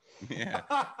 man. Yeah.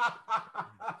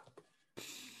 I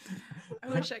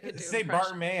wish I could do Say impression.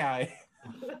 Bart, may I?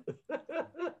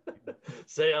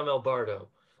 Say I'm El Bardo.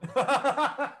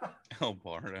 Oh,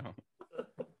 Bardo.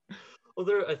 Well,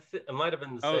 it might have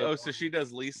been the same. Oh, so she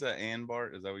does Lisa and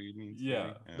Bart? Is that what you mean?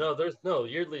 Yeah. Stevie? No,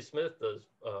 Yeardley Smith does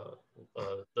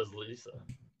Lisa.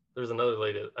 There's another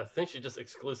lady. I think she just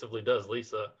exclusively does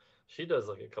Lisa. She does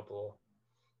like a couple.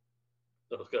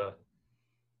 Oh god.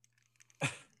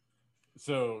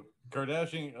 So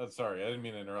Kardashian. Sorry, I didn't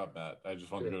mean to interrupt, Matt. I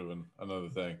just wanted to go to another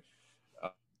thing.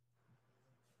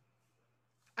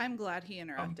 I'm glad he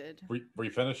interrupted. Were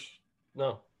you finished?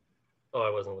 No. Oh,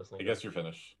 I wasn't listening. I guess you're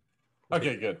finished.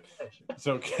 Okay, good.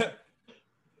 So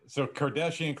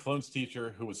Kardashian clones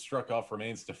teacher who was struck off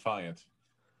remains defiant.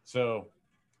 So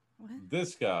What?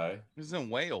 this guy, This is in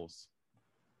Wales.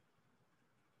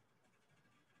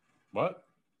 what?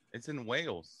 It's in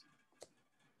Wales.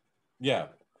 Yeah,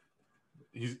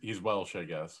 he's Welsh, I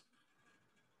guess.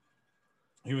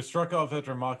 He was struck off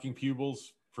after mocking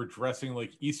pupils for dressing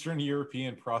like Eastern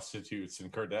European prostitutes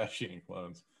and Kardashian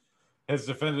clones. Has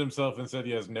defended himself and said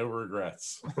he has no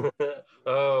regrets.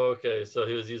 Oh, okay. So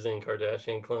he was using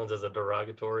Kardashian clones as a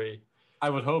derogatory I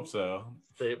would hope so.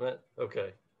 statement.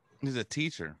 Okay. He's a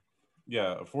teacher.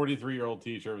 Yeah, a 43-year-old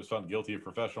teacher was found guilty of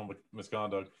professional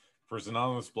misconduct for his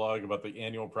anonymous blog about the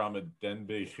annual prom at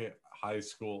Denbigh High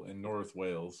School in North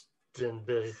Wales.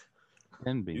 Denbigh.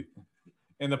 Envy.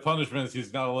 And the punishment is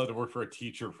he's not allowed to work for a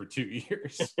teacher for 2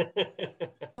 years.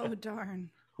 Oh darn.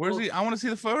 Where's he? I want to see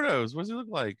the photos. What does he look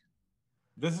like?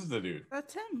 This is the dude.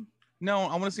 That's him. No,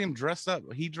 I want to see him dressed up.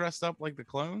 He dressed up like the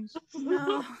clones.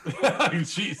 No.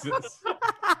 Jesus. Oh,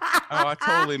 I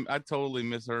totally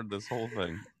misheard this whole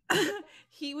thing.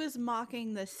 He was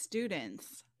mocking the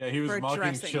students Yeah, he was for mocking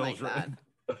dressing like children.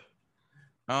 that.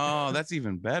 Oh, that's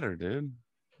even better, dude.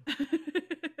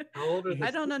 How old are I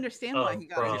his- don't understand why he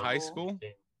got from- in High trouble. school?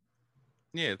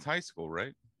 Yeah, it's high school,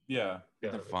 right? Yeah.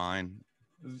 Yeah. They're fine.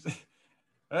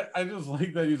 I just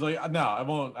like that he's like, no, I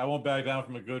won't back down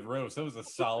from a good roast. That was a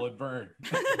solid burn.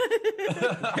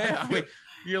 Yeah, I mean,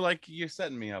 you're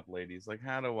setting me up, ladies. Like,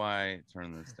 how do I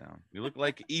turn this down? You look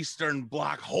like Eastern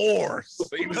Bloc horse.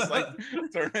 So you just like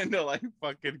turn into like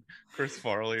fucking Chris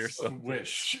Farley or something.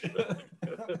 Wish.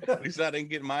 At least I didn't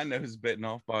get my nose bitten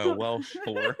off by a Welsh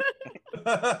whore.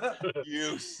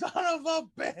 You son of a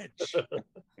bitch.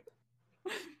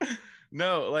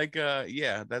 No, like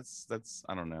yeah, that's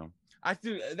I don't know.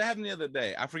 That happened the other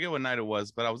day. I forget what night it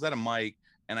was, but I was at a mic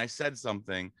and I said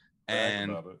something,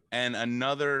 and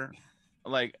another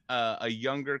like a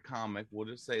younger comic, we'll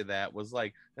just say that, was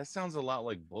like, that sounds a lot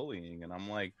like bullying. And I'm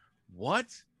like, what?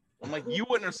 I'm like, you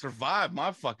wouldn't have survived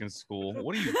my fucking school.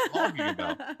 What are you talking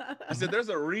about? I said, there's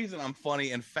a reason I'm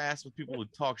funny and fast with people who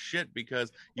talk shit,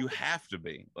 because you have to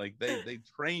be. Like, they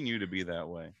train you to be that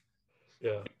way.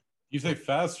 Yeah. You say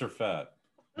fast or fat?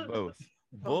 Both.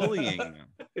 Bullying.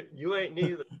 You ain't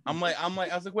neither. I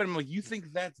was like, wait a minute, you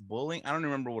think that's bullying? I don't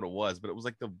remember what it was, but it was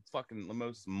like the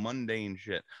most mundane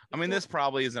shit. I mean, this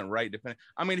probably isn't right, depending.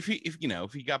 I mean,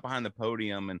 if he got behind the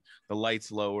podium and the lights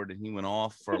lowered and he went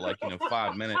off for like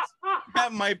 5 minutes,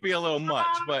 that might be a little much.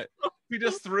 But if you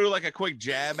just threw like a quick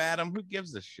jab at him, who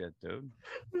gives a shit, dude?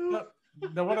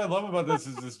 Now, what I love about this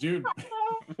is this dude.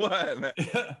 What?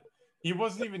 He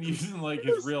wasn't even using like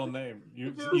his real name. He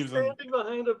was standing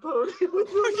behind a podium.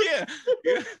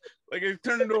 yeah, like it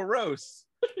turned into a roast.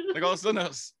 Like all of a sudden,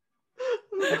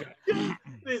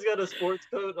 he's got a sports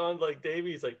coat on, like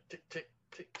Davey's, like tick tick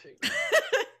tick tick.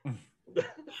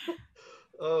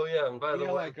 Oh yeah, and by the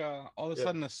way, like all of a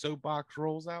sudden the soapbox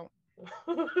rolls out.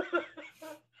 Oh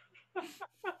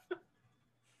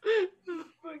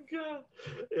my god!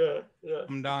 Yeah.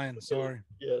 I'm dying. Sorry.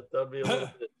 Yeah, that'd be a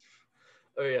little bit.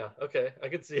 Oh yeah, okay. I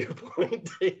could see your point,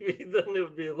 Davey. Then it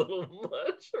would be a little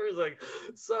much. Or he's like,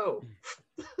 so.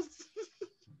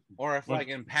 Or if like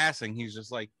in passing, he's just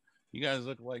like, you guys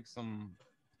look like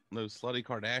those slutty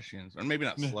Kardashians, or maybe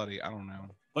not slutty. I don't know.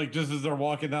 Like just as they're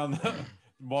walking down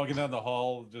the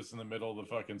hall, just in the middle of the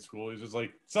fucking school, he's just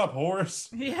like, "Sup, horse?"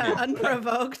 Yeah,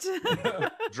 unprovoked.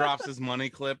 Drops his money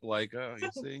clip, like, oh, you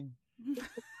see.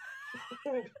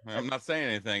 I'm not saying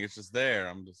anything. It's just there.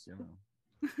 I'm just,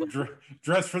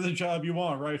 Dress for the job you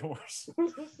want, right, horse?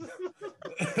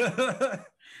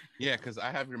 Yeah, because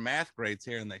I have your math grades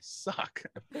here and they suck.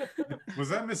 Was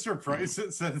that Mr. Price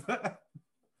that said that?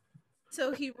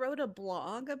 So he wrote a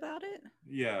blog about it?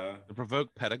 Yeah. The Provoke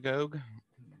Pedagogue?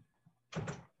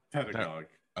 Pedagogue.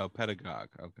 Oh, pedagogue.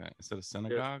 Okay. Instead of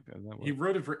synagogue? Is that what... He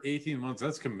wrote it for 18 months.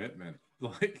 That's commitment.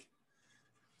 Like,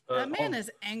 that man is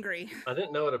angry. I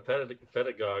didn't know what a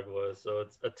pedagogue was. So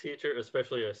it's a teacher,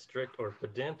 especially a strict or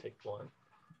pedantic one.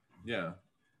 Yeah.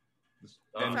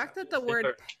 The fact that the word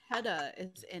peda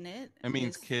is in it. It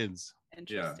means kids.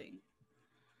 Interesting.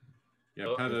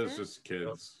 Yeah, peda is just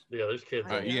kids. Yeah, there's kids.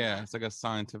 Yeah, it's like a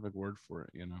scientific word for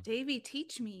it, Davey,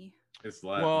 teach me. It's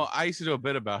Latin. Well, I used to do a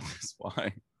bit about this.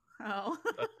 Why? Oh.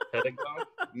 Pedagogue?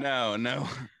 No.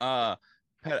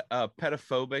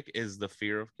 Pedophobic is the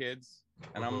fear of kids.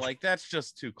 And I'm like, that's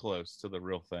just too close to the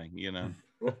real thing,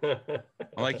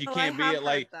 Like, you can't be at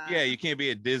like, you can't be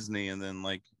at Disney and then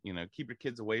like, keep your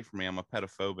kids away from me. I'm a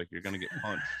pedophobic. You're gonna get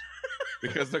punched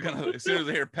because they're gonna, as soon as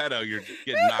they hear pedo, you're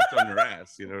getting knocked on your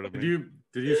ass. You know what I mean?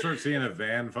 Did you start seeing a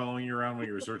van following you around when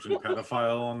you were searching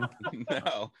pedophile on?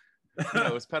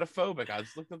 No, it's pedophobic. I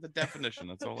just looked up the definition.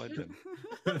 That's all I did.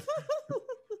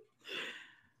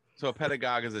 So a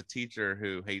pedagogue is a teacher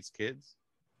who hates kids.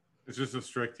 It's just a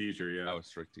strict teacher, yeah. Oh, a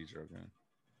strict teacher, okay.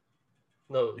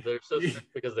 No, they're so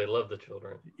strict because they love the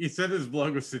children. He said his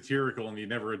blog was satirical and he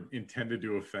never intended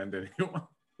to offend anyone.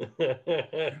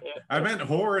 I meant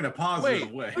horror in a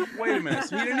positive way. Wait a minute.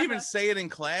 So he didn't even say it in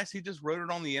class. He just wrote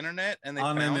it on the internet and they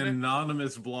on found an it?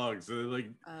 Anonymous blog. So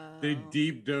they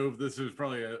deep dove. This was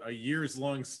probably a years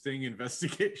long sting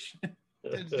investigation.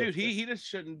 Dude, he just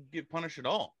shouldn't get punished at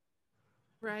all.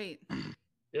 Right.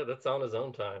 Yeah, that's on his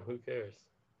own time. Who cares?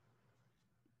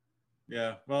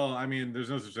 Yeah, well, I mean, there's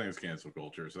no such thing as cancel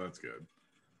culture, so that's good.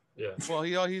 Yeah. Well,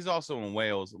 he's also in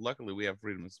Wales. Luckily, we have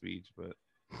freedom of speech, but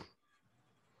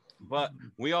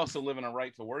we also live in a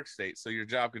right to work state. So your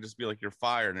job could just be like, you're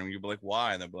fired, and you'd be like,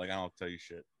 why? And they'd be like, I don't tell you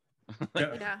shit.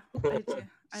 Yeah.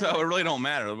 So it really don't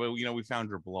matter. We found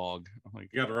your blog. Like,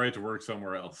 you got a right to work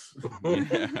somewhere else.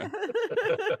 Yeah.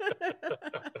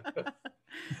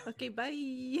 Okay, bye.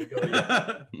 You're going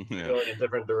in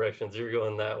different directions. You're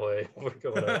going that way. We're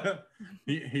going up.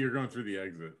 You're going through the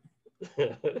exit.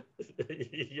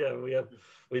 Yeah,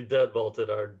 we deadbolted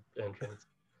our entrance.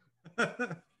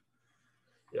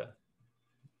 Yeah.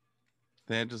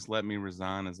 They had just let me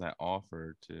resign as I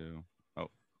offered to.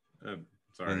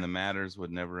 Sorry. And the matters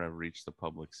would never have reached the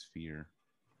public sphere.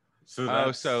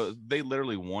 So so they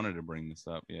literally wanted to bring this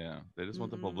up. Yeah, they just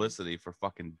want the publicity for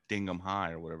fucking Dingham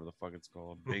High or whatever the fuck it's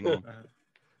called. Bingham.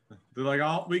 They're like,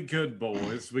 "Oh, we good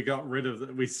boys. We got rid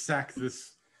of. We sacked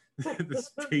this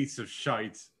this piece of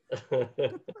shite."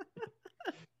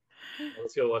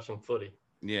 Let's go watch some footy.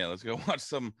 Yeah, let's go watch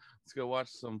some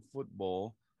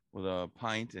football with a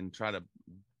pint and try to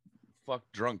fuck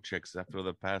drunk chicks after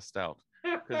they're passed out.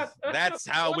 Because that's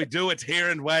how we do it here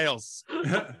in Wales.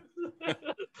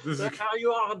 That's how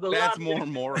you are. That's more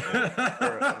moral.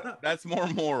 That's more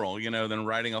moral, than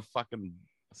writing a fucking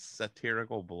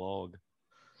satirical blog.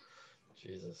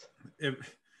 Jesus.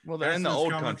 Well, they're in the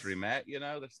old country, Matt.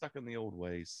 They're stuck in the old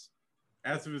ways.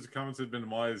 As if his comments had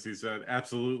been wise, he said,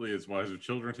 "Absolutely, it's wise. If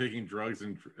children taking drugs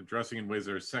and dressing in ways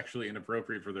that are sexually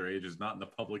inappropriate for their age is not in the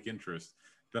public interest,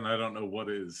 then I don't know what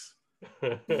is."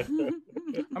 I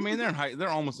mean, they're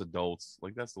almost adults.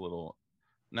 Like, that's a little.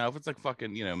 Now, if it's like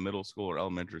fucking, middle school or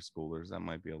elementary schoolers, that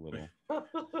might be a little.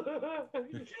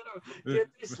 Get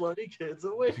these slutty kids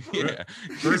away from Yeah.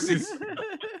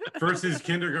 First his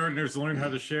kindergartners learn how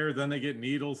to share, then they get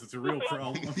needles. It's a real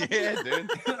problem. Yeah, dude.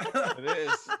 It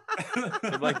is.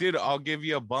 They're like, dude, I'll give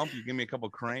you a bump. You give me a couple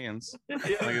crayons.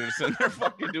 Like, they're sitting there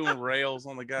fucking doing rails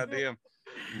on the goddamn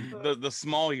the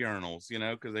small urinals,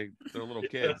 because they're little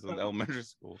kids in elementary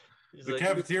school. The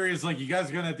cafeteria is like, you guys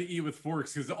are gonna have to eat with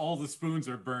forks because all the spoons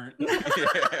are burnt. Yeah.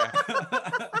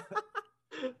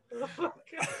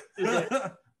 Like,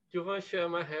 do you want to share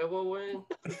my heroin?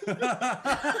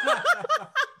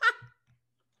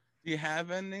 Do you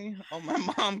have any? Oh, my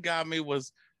mom got me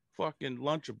was fucking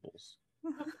Lunchables.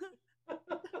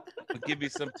 I'll give you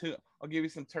some too. I'll give you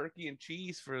some turkey and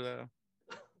cheese for a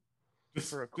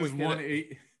quick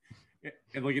hit.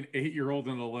 And like an 8-year-old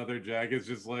in a leather jacket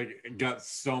just like got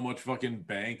so much fucking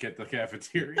bank at the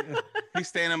cafeteria. He's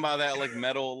standing by that like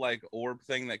metal like orb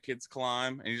thing that kids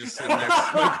climb, and he's just sitting there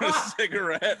smoking a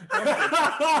cigarette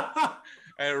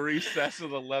at recess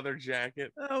of the leather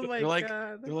jacket. Oh my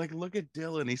god! They're like, look at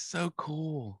Dylan, he's so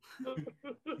cool.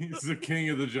 He's the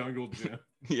king of the jungle gym.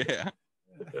 Yeah.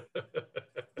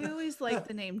 I always liked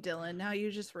the name Dylan. Now you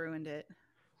just ruined it.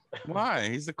 Why?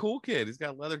 He's a cool kid. He's got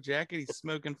a leather jacket. He's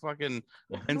smoking fucking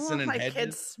Benson and my Hedges.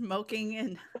 kids smoking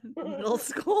in middle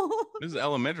school. This is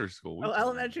elementary school.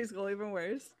 Elementary school, even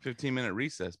worse. 15-minute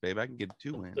recess, babe. I can get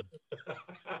 2 in.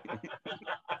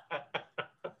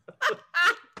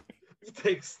 It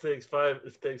takes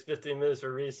 15 minutes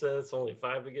for recess, only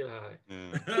 5 to get high.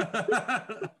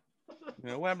 Yeah.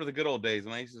 What happened to the good old days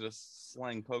when I used to just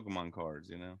slang Pokemon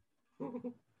cards,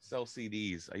 Sell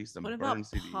CDs. I used to What burn about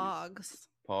CDs. Pogs?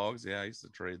 Pogs, yeah, I used to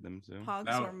trade them too.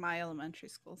 Pogs were my elementary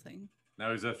school thing.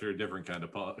 Now he's after a different kind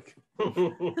of pug. Yeah.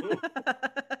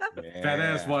 Fat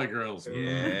ass white girls.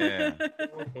 Yeah.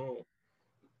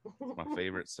 My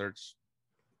favorite search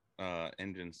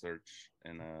engine search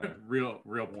and real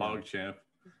pog champ.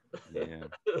 Yeah.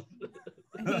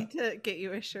 I need to get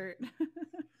you a shirt.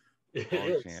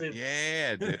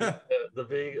 Yeah, dude.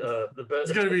 The best.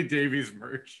 It's gonna be Davey's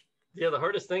merch. Yeah, the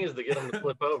hardest thing is to get them to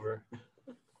flip over.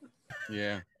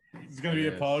 Yeah. It's gonna be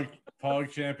a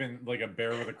pog champ and like a bear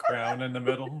with a crown in the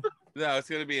middle. No, it's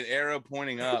gonna be an arrow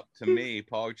pointing up to me,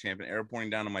 pog champ, and arrow pointing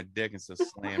down to my dick and says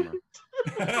slammer.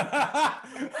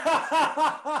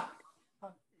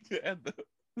 Yeah, the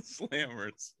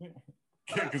slammers.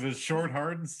 Because it's short,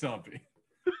 hard, and stumpy.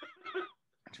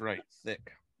 That's right,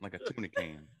 thick, like a tuna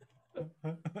can.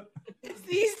 If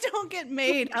these don't get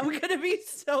made, I'm gonna be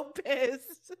so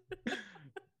pissed.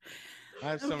 I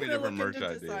have so many different merch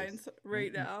ideas designs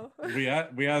right now.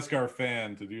 We ask our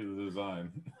fan to do the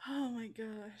design. Oh my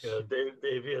gosh. Yeah,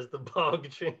 Davey is the pog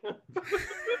champ.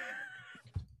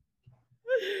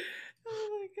 Oh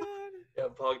my god. Yeah,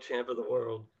 pog champ of the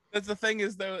world. That's the thing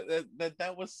is though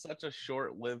that was such a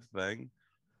short-lived thing.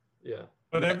 Yeah.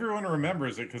 But everyone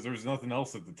remembers it because there was nothing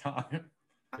else at the time.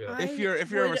 Yeah. If you're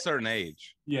of a certain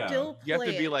age, Yeah. you have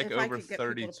to be like over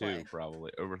 32,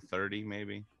 probably over 30,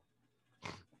 maybe.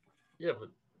 Yeah, but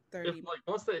if, like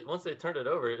once they turned it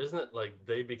over, isn't it like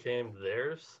they became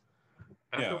theirs?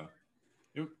 Yeah.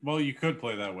 Well, you could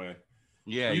play that way.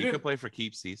 Yeah, you could play for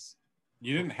keepsies.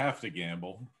 You didn't have to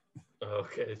gamble.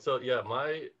 Okay, so yeah,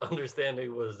 my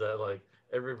understanding was that like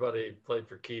everybody played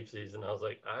for keepsies, and I was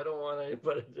like, I don't want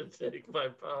anybody to take my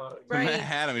pog. Right. Matt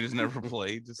had him. He just never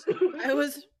played. Just I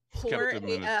was poor kept him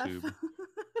in his AF. tube.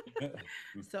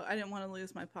 So I didn't want to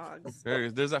lose my pogs.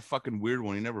 There's that fucking weird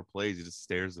one. He never plays. He just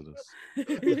stares at us.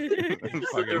 Sit there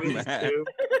Fucking with Matt.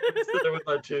 Sit there with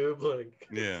my tube, like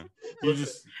Yeah. You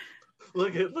just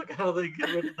Look how they get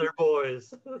rid of their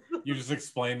boys. You just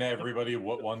explain to everybody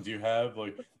what ones you have.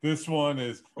 Like this one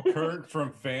is Kirk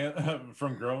from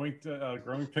from Growing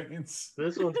Pains.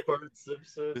 This one's Bart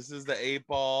Simpson. This is the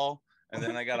 8-ball, and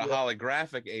then I got a Yeah.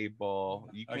 holographic 8-ball.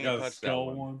 You I can't got a touch that skull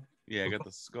one. one. Yeah, I got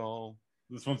the skull.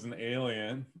 This one's an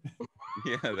alien.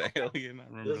 Yeah, the alien. I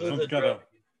remember This This one's one's a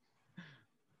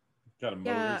got a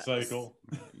Yeah, motorcycle.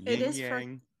 It Yin is for-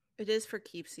 yang. It is for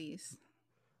keepsies.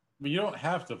 But you don't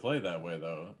have to play that way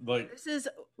though. Like This is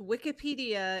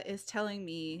Wikipedia is telling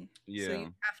me. Yeah. So you have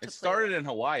to It play started in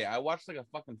Hawaii. I watched like a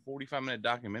fucking 45-minute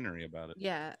documentary about it.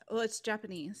 Yeah. Well, it's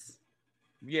Japanese.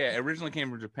 Yeah, it originally came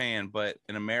from Japan, but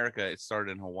in America it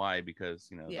started in Hawaii because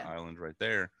Yeah. the island's right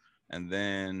there. And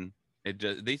then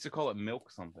they used to call it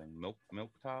milk something, milk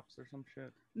tops or some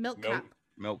shit. Milk Milk- cap.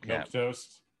 Milk milk cap.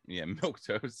 toast. Yeah, milk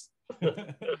toast.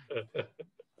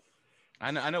 I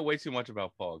know way too much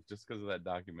about Pog just because of that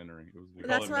documentary. It was weird.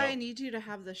 Call That's it why I milk. need you to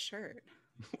have the shirt.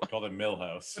 Called it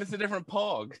Millhouse. But it's a different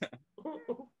Pog.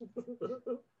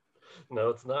 No,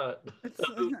 it's not. It's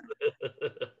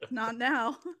not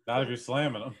now. Not if you're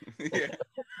slamming them. Yeah.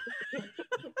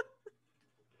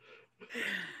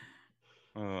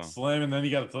 Oh, Slamming, then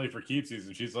you got to play for keepsies,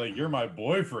 and she's like, "You're my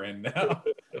boyfriend now."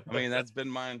 I mean, that's been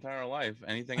my entire life.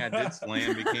 Anything I did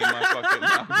slam became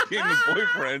my became the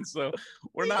boyfriend. So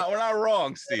we're not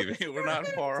wrong, Stevie. We're not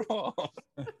far off.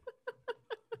 Oh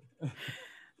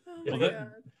Well, my that-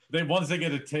 God. They once they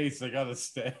get a taste, they gotta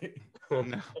stay.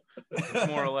 No, it's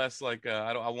more or less like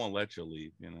I won't let you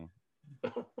leave. No,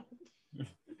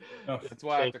 That's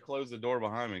why I have to close the door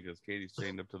behind me because Katie's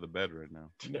chained up to the bed right now.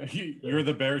 you're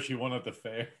the bear she won at the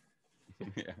fair.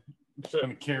 Yeah, She's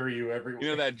gonna carry you everywhere. you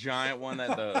know that giant one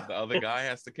that the other guy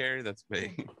has to carry? That's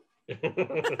big.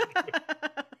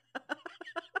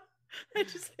 I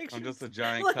just picture I'm just a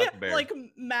giant like, cuck bear. like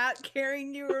Matt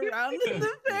carrying you around in the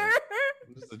fair.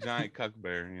 I'm just a giant cuck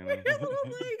bear. Your little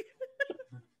leg.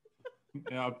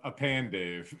 Yeah, a pan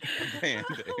Dave. Band-Aid.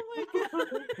 Oh my God.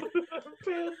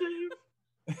 Pan Dave.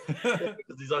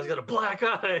 Because he's always got a black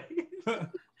eye.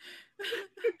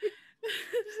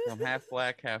 I'm half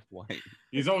black, half white.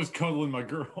 He's always cuddling my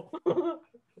girl.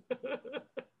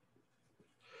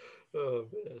 Oh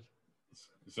man.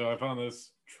 So I found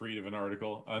this treat of an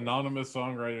article. Anonymous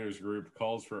songwriters group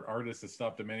calls for artists to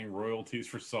stop demanding royalties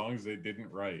for songs they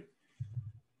didn't write.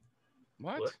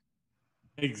 What?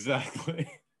 Exactly.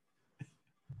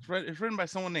 It's written by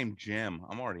someone named Jim.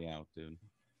 I'm already out, dude.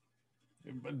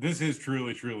 But this is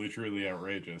truly, truly, truly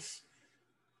outrageous.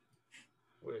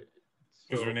 Wait.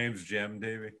 Because So, her name's Jem,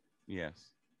 Davey.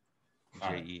 Yes. All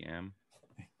right. Jem.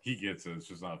 He gets it. It's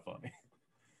just not funny.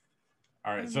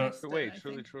 All right. I So missed it, Wait, I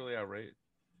truly, think. truly outrageous.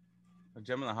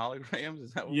 Gem and the Holograms?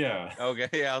 Is that what? yeah. Okay,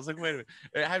 yeah. I was like, wait a minute.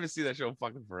 I haven't seen that show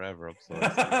fucking forever. I'm sorry.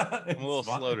 I'm a little It's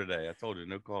fine. slow today. I told you,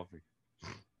 no coffee.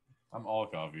 I'm all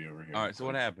coffee over here. All right, so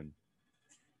what happened?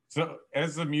 So,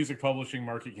 as the music publishing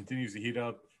market continues to heat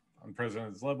up on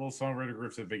president's level, songwriter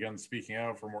groups have begun speaking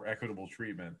out for more equitable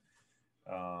treatment.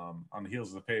 On the heels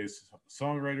of the Pace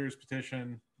Songwriters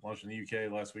petition launched in the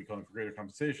UK last week calling for greater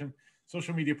compensation,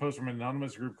 social media posts from an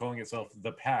anonymous group calling itself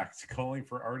The Pact, calling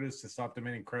for artists to stop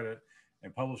demanding credit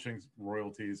and publishing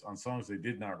royalties on songs they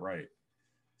did not write.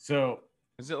 So,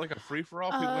 Is it like a free for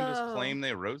all? People can just Oh. claim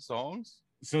they wrote songs?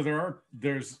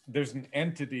 there's an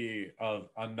entity of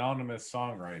anonymous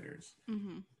songwriters.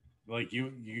 Mm-hmm. Like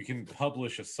you can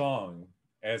publish a song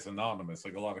as anonymous,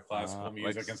 like a lot of classical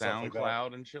music like and stuff like that.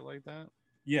 SoundCloud and shit like that?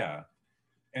 Yeah.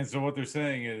 And so what they're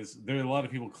saying is there are a lot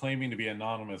of people claiming to be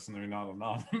anonymous and they're not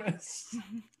anonymous.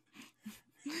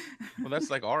 Well,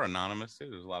 that's like our anonymous too.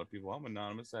 There's a lot of people. I'm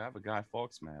anonymous. I have a Guy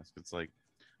Fawkes mask. It's like,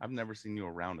 I've never seen you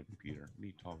around a computer. What are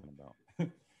you talking about?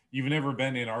 You've never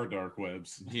been in our dark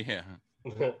webs. Yeah.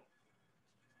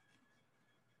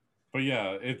 But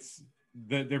yeah, it's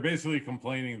they're basically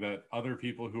complaining that other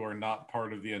people who are not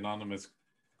part of the anonymous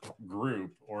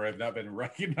group or have not been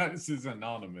recognized as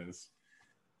anonymous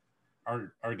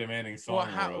are demanding song Well,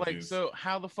 how royalties.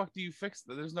 how the fuck do you fix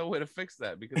that? There's no way to fix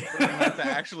that because you have to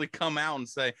actually come out and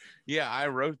say, yeah, I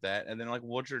wrote that, and then like,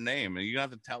 what's your name? And you have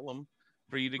to tell them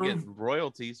for you to get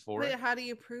royalties for Wait, it. how do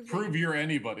you prove that Prove you- you're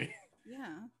anybody.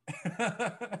 Yeah.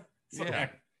 So, Yeah.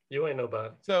 You ain't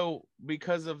nobody. So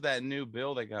because of that new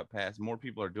bill that got passed, more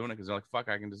people are doing it because they're like, fuck,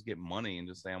 I can just get money and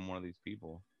just say I'm one of these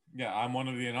people. yeah, I'm one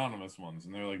of the anonymous ones.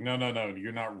 And they're like, no,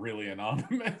 you're not really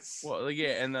anonymous. Well,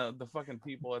 yeah, and the fucking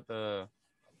people at the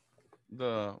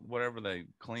whatever they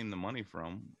claim the money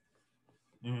from,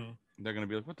 Mhm. they're gonna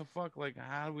be like, what the fuck? Like,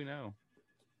 how do we know?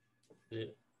 Yeah.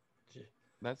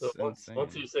 That's So insane.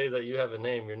 once you say that you have a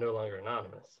name, you're no longer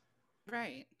anonymous.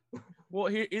 Right.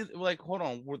 Well, hold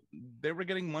on. They were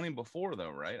getting money before, though,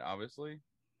 right? Obviously,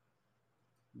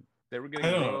 they were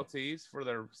getting royalties for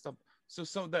their stuff. So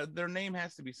their name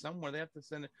has to be somewhere. They have to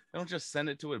send it. They don't just send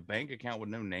it to a bank account with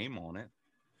no name on it,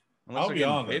 unless they're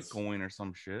getting Bitcoin or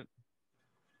some shit.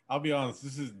 I'll be honest.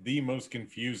 This is the most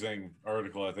confusing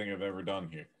article I think I've ever done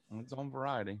here. It's on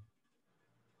Variety.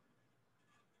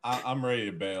 I'm ready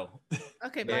to bail.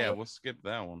 Okay, yeah, we'll skip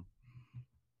that one.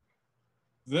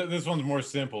 This one's more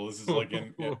simple. This is like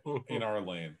in our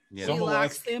lane. Yeah.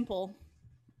 Simple.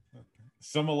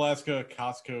 Some Alaska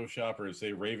Costco shoppers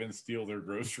say ravens steal their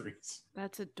groceries.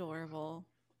 That's adorable.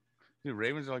 Dude,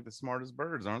 ravens are like the smartest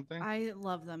birds, aren't they? I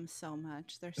love them so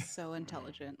much. They're so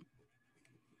intelligent.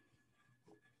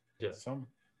 Yeah. Some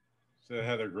they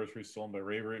had their groceries stolen by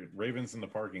ravens in the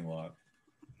parking lot.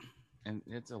 And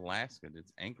it's Alaska.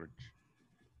 It's Anchorage.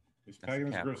 He's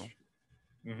packing his groceries.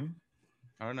 Mm-hmm.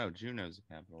 I don't know. Juneau's the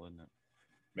capital, isn't it?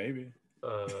 Maybe.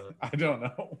 I don't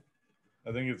know.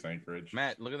 I think it's Anchorage.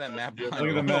 Matt, look at that map. Look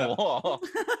at the map.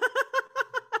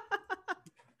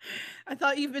 I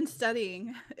thought you've been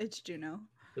studying. It's Juneau.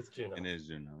 It's Juneau. It is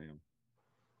Juneau.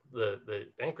 Yeah. The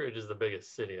Anchorage is the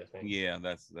biggest city, I think. Yeah,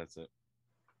 that's it.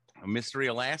 Mystery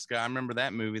Alaska. I remember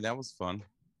that movie. That was fun.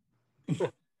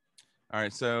 All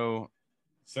right, so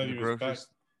said he was back.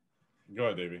 Go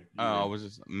ahead, Davey. Oh, it was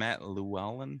just Matt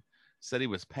Llewellyn said he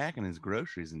was packing his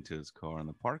groceries into his car in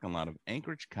the parking lot of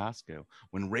Anchorage Costco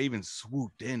when ravens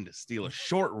swooped in to steal a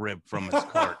short rib from his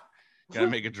cart. Gotta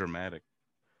make it dramatic.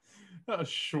 A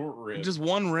short rib. Just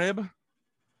one rib.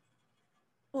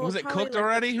 Well, was it cooked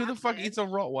already? Who the fuck eats a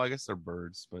raw? Well, I guess they're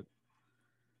birds, but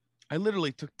I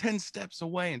literally took 10 steps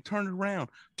away and turned around.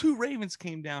 2 ravens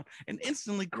came down and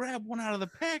instantly grabbed one out of the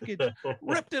package,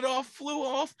 ripped it off, flew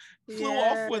off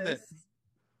with it.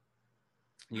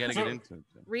 You got to get into it.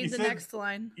 Read the next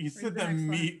line. He said the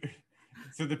meat.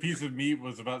 So the piece of meat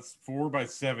was about 4 by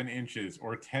 7 inches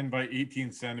or 10 by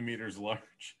 18 centimeters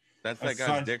large. That's that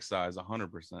guy's dick size,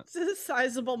 100%. This is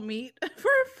sizable meat for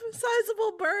a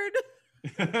sizable bird.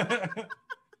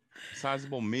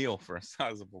 Sizable meal for a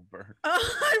sizable bird.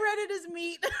 Oh, I read it as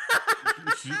meat.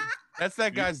 That's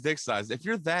that guy's dick size. If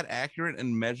you're that accurate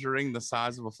in measuring the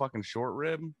size of a fucking short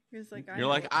rib,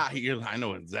 I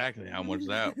know exactly how much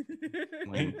that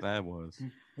was.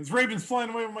 This raven's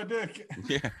flying away with my dick.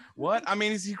 Yeah. What? I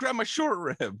mean, he grabbed my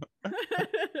short rib.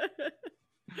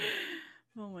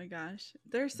 Oh my gosh.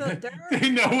 They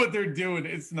know what they're doing.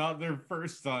 It's not their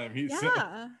first time.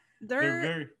 They're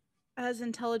very as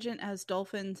intelligent as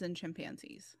dolphins and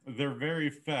chimpanzees. They're very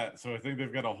fat, so I think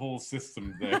they've got a whole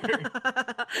system there.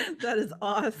 That is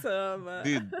awesome.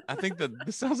 Dude, I think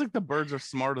this sounds like the birds are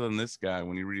smarter than this guy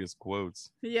when you read his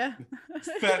quotes. Yeah.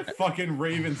 Fat fucking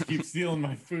ravens keep stealing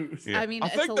my food. Yeah. I mean, I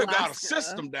think they got a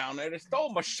system down there. They stole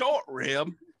my short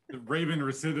rib. The raven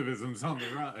recidivism's on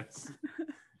the rise.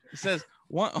 It says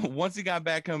once he got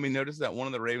back home, he noticed that one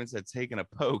of the ravens had taken a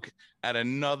poke at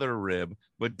another rib,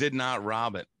 but did not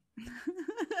rob it.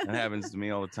 That happens to me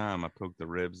all the time. I poke the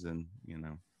ribs and,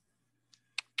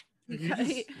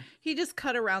 He just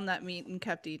cut around that meat and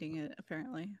kept eating it,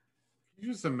 apparently. Can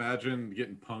you just imagine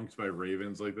getting punked by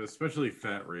ravens like this, especially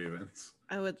fat ravens?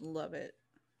 I would love it.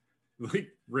 Like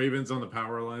ravens on the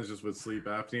power lines just with sleep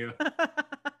apnea.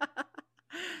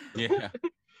 Yeah.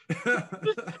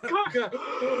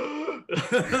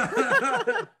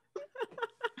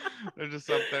 They're just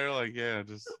up there like,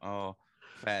 just all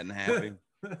fat and happy.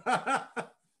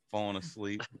 Falling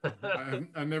asleep.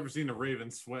 I've never seen a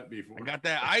raven sweat before. I got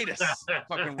that itis.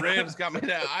 Fucking ribs got me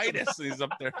that itis. And he's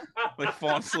up there like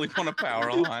falling asleep on a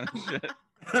power line and shit.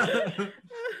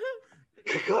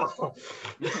 He's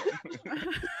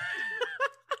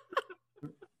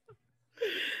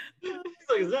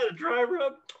like, is that a dry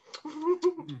rub?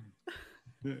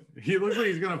 He looks like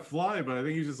he's gonna fly, but I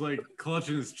think he's just like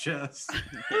clutching his chest.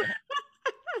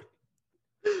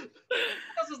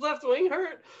 Does his left wing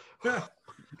hurt?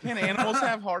 Can animals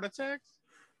have heart attacks?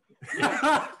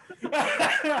 God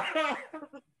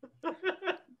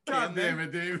damn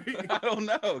it, Davey. I don't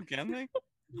know. Can they?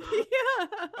 Yeah.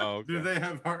 Oh, okay. Do they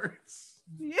have hearts?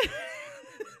 Yeah.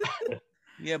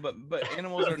 Yeah, but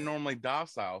animals are normally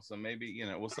docile, so maybe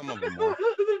some of them are.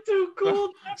 They're too cool.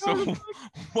 So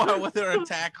why would their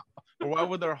attack, or why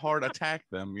would their heart attack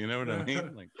them? You know what I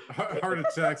mean? Like heart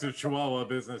attacks are Chihuahua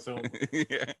business only.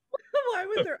 Yeah. Why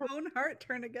would their own heart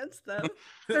turn against them?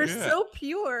 They're so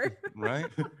pure. Right?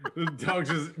 The dog's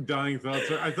just dying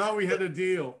thoughts. I thought we had a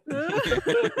deal.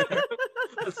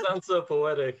 It sounds so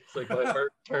poetic. It's like my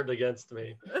heart turned against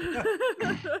me.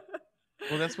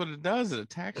 Well, that's what it does. It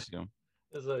attacks you.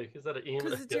 Is that an email?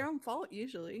 Because it's your own fault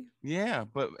usually. Yeah,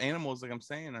 but animals, like I'm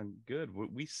saying, are good.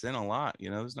 We sin a lot, you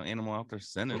know. There's no animal out there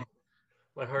sinning.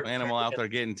 My heart. No animal out there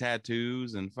getting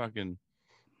tattoos and fucking.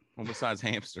 Well, besides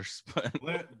hamsters, but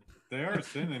They are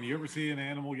sinning. You ever see an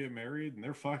animal get married and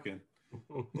they're fucking?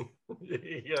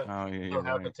 Yeah. oh yeah, you're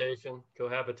right.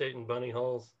 Cohabitating bunny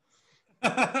holes.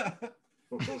 But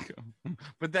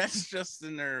that's just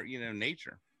in their,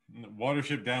 nature.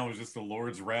 Watership Down was just the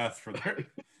Lord's wrath for their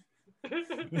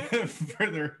for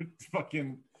their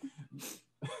fucking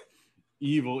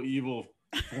evil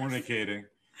fornicating.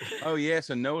 Oh yeah,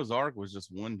 so Noah's Ark was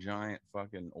just one giant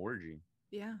fucking orgy.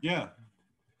 Yeah. Yeah.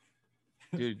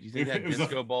 Dude, you think they had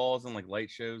disco balls and like light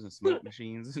shows and smoke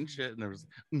machines and shit? And there was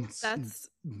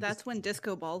That's when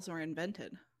disco balls were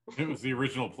invented. It was the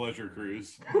original pleasure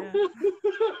cruise. Yeah.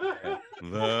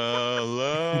 the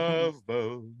love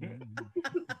boat.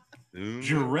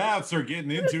 Giraffes are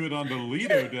getting into it on the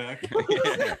Lido deck.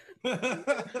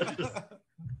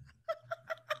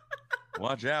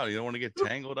 Watch out, you don't want to get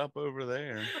tangled up over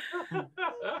there.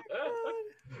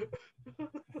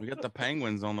 We got the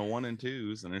penguins on the 1 and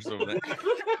 2s, and they're over there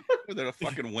with their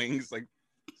fucking wings like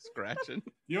scratching.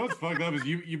 You know what's fucked up is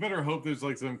you better hope there's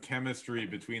like some chemistry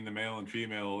between the male and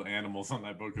female animals on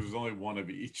that boat, because there's only one of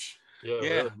each.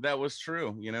 Yeah, that was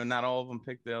true. Not all of them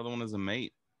picked the other one as a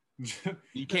mate.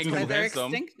 You can't They're convince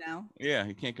them. extinct now. Yeah,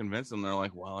 you can't convince them. They're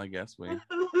like, well, I guess we.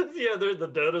 Yeah,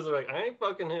 the dodos are like, I ain't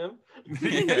fucking him.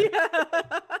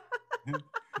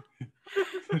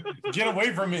 Get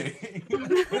away from me.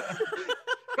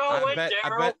 Go away,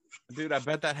 Daryl. Dude, I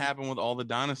bet that happened with all the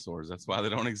dinosaurs. That's why they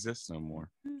don't exist no more.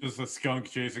 Just a skunk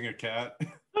chasing a cat.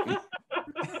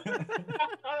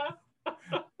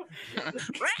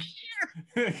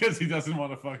 Because he doesn't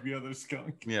want to fuck the other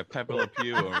skunk. Yeah, Pepe Le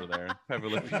Pew over there. Pepe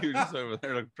Le Pew just over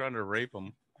there like, trying to rape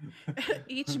him.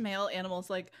 Each male animal's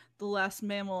like, the last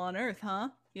mammal on Earth, huh?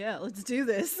 Yeah, let's do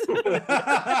this.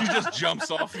 He just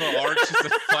jumps off the arch. Just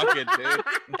like, fuck it, dude.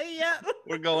 Yeah.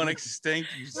 We're going extinct,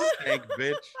 you stank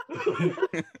bitch.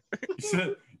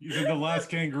 You said the last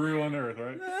kangaroo on Earth,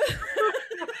 right?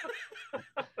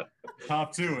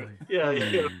 Top to it. Yeah.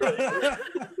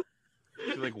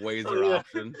 She like weighs her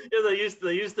option. Yeah,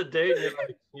 they used to date, and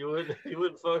like, you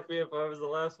wouldn't fuck me if I was the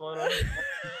last one.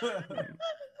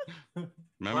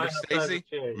 Remember Stacy?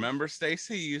 Remember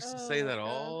Stacy? You used to say that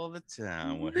all the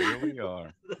time. Well, here we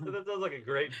are. That sounds like a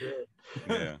great bit.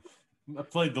 Yeah. I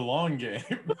played the long game.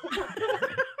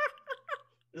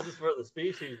 This is for the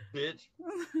species, bitch.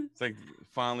 It's like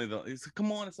finally he's like,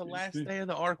 come on, it's the last day of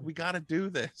the arc. We got to do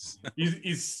this.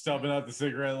 He's stubbing out the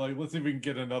cigarette like, let's see if we can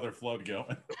get another flood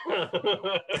going.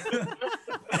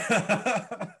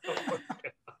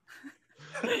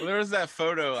 Well, there was that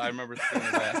photo I remember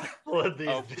seeing that. Flood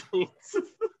these beans.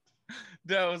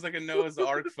 No, it was like a Noah's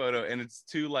Ark photo, and it's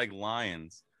two like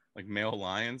lions, like male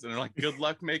lions, and they're like, "Good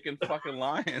luck making fucking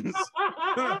lions,"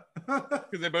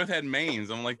 because they both had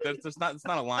manes. I'm like, it's not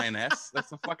a lioness.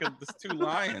 That's two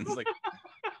lions. Like,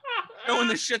 showing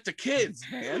this shit to kids,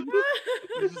 man.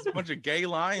 There's just a bunch of gay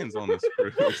lions on this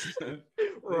cruise.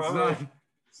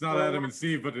 It's not Adam and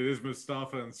Steve, but it is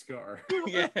Mustafa and Scar.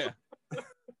 Yeah.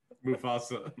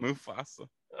 Mufasa.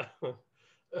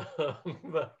 Oh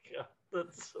my god,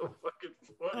 that's so fucking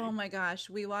funny. Oh my gosh,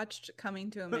 we watched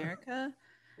Coming to America,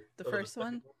 the first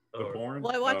one. The porn?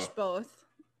 Well, I watched both.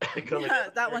 Yeah,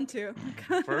 that one too.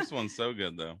 First one's so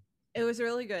good though. It was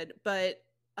really good, but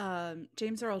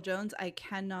James Earl Jones, I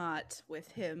cannot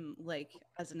with him like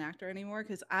as an actor anymore,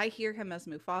 because I hear him as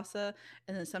Mufasa,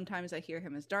 and then sometimes I hear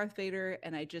him as Darth Vader,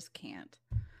 and I just can't.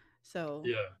 So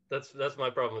yeah, that's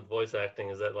my problem with voice acting,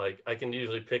 is that like I can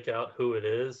usually pick out who it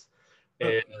is,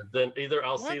 and then either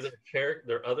I'll see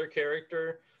their other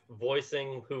character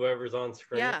voicing whoever's on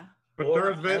screen. Yeah. But Or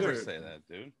Darth Vader say that,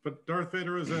 dude. But Darth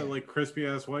Vader is that like crispy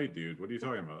ass white dude. What are you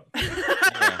talking about?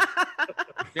 Yeah.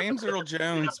 James Earl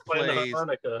Jones plays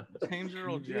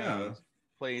Yeah.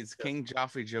 plays King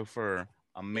Joffrey Joffer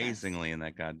amazingly in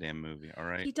that goddamn movie. All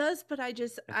right. He does, but I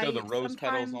just They throw the rose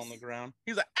petals on the ground.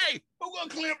 He's like, "Hey, who's gonna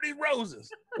clean up these roses?"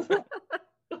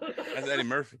 That's Eddie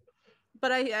Murphy.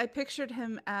 But I pictured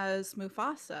him as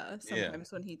Mufasa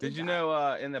sometimes when he did. Did you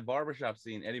know in the barbershop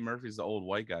scene, Eddie Murphy's the old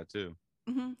white guy too?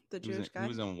 Mm-hmm, the Jewish guy. He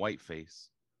was in Whiteface.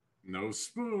 No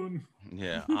spoon.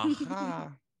 Yeah.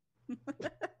 Aha.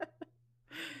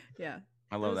 Yeah.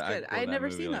 I love that. Good. I had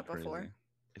never seen that before.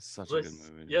 It's such a good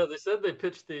movie. Yeah, they said they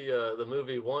pitched the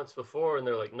movie once before, and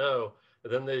they're like, no.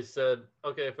 And then they said,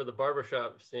 okay, for the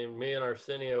barbershop scene, me and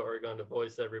Arsenio are going to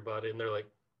voice everybody. And they're like,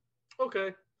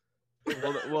 okay.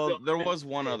 Well, there was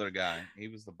one other guy. He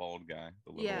was the bald guy,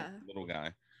 the little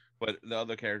guy. But the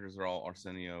other characters are all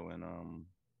Arsenio and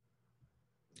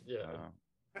Yeah.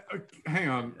 Hang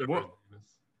on. What?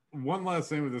 One last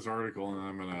thing with this article,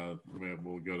 and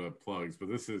we'll go to plugs. But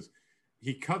this is,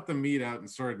 he cut the meat out and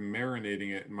started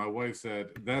marinating it, and my wife said,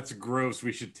 "That's gross.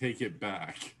 We should take it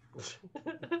back."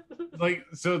 Like,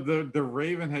 so the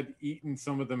raven had eaten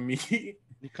some of the meat.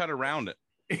 He cut around it.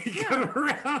 He cut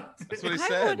around. That's what he I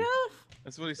said. would've.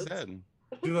 That's what he said.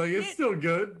 He's like, it's still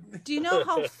good. Do you know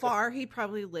how far he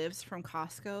probably lives from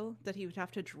Costco that he would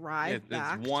have to drive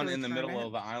back? It's one to in the return middle it?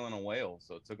 of the island of Wales,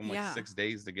 so it took him like Yeah. 6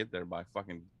 days to get there by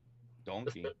fucking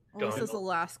donkey. Well, this is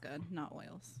Alaska, not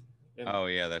Wales. Oh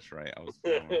yeah, that's right. I was.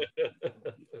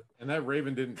 And that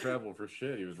raven didn't travel for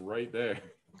shit. He was right there.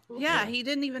 Yeah, he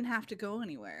didn't even have to go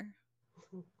anywhere.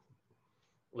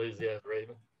 Lazy ass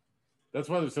raven. That's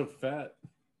why they're so fat.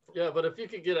 Yeah, but if you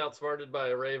could get outsmarted by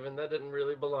a raven, that didn't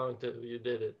really belong to you. You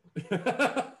did it.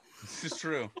 This is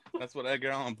true. That's what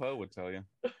Edgar Allan Poe would tell you.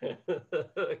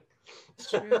 It's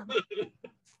true.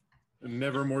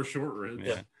 Never more short ribs.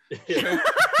 Yeah. Yeah.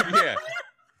 Yeah.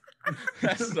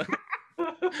 That's the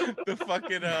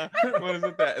fucking what is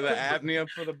it? The apnea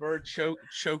for the bird, choke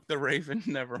the raven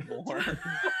nevermore.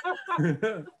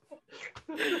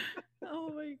 Oh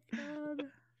my god.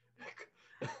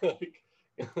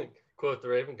 Quote the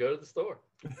raven, go to the store.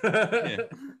 Yeah.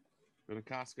 Go to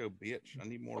Costco, bitch. I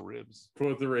need more ribs.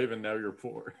 Quote the raven, now you're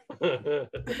poor.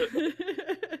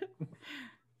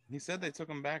 He said they took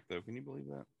him back though. Can you believe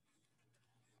that?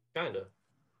 Kind of.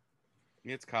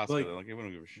 Yeah, it's Costco. Like- Though. Like, we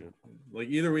don't give a shit. Like,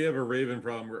 either we have a raven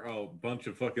problem or a bunch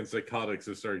of fucking psychotics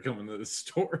have started coming to the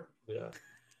store. Yeah.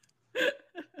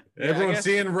 Everyone's guess-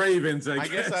 seeing ravens, I I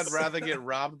guess I'd guess. rather get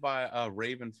robbed by a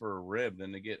raven for a rib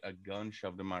than to get a gun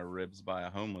shoved in my ribs by a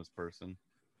homeless person.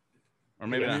 Or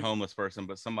maybe Yeah. not a homeless person,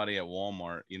 but somebody at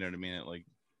Walmart. You know what I mean? It like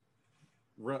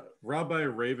Robbed by a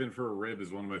raven for a rib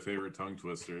is one of my favorite tongue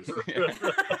twisters.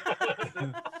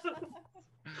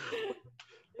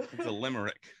 it's a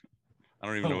limerick. I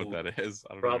don't even know what that is.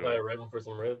 I don't Robbed know. by a raven for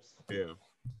some ribs. Yeah.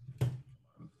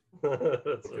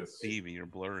 That's Yes. Stevie, you're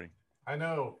blurry. I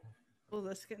know. Well,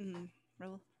 that's getting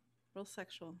real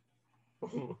sexual.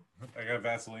 I got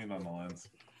Vaseline on the lens.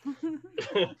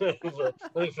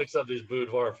 Let me fix up these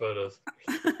boudoir photos.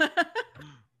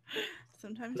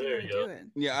 Sometimes There you you gotta go. do it.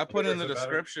 Yeah, I put in the Is it better?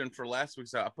 description for last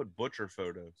week's. I put butcher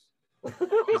photos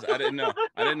because I didn't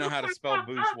know how to spell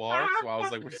bouchoir, so I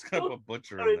was like, we're just gonna put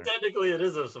butcher I in mean, there. technically, it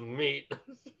is of some meat.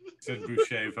 Said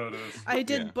Boucher photos. I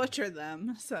did Yeah. butcher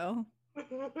them, so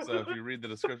So if you read the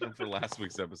description for last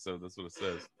week's episode, that's what it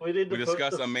says. We need to We post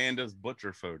discuss the- Amanda's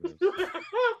butcher photos.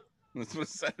 That's what it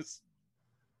says.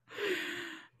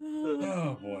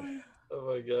 Oh boy. Oh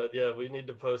my god! Yeah, we need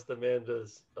to post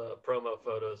Amanda's promo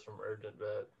photos from Urgent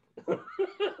Vet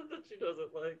that she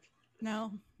doesn't like.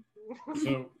 no.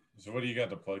 So what do you got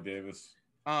to plug, Davis?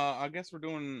 I guess we're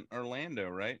doing Orlando,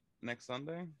 right? Next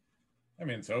Sunday? I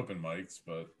mean, it's open mics,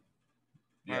 but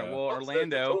All right, well,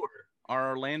 Orlando,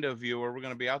 our Orlando viewer, we're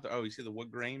going to be out there. Oh, you see the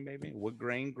wood grain, baby? Wood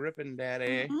grain gripping,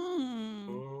 daddy. Mm.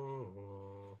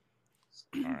 Ooh.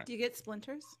 All right. Do you get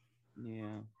splinters? Yeah.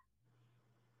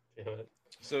 Damn it.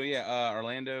 So, yeah,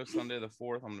 Orlando, Sunday the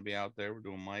 4th, I'm going to be out there. We're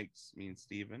doing mics, me and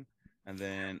Steven. And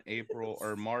then April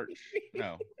or March.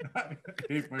 No. I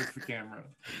hate my camera.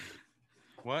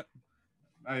 What?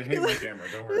 I hate my camera.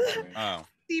 Don't worry about me. Oh.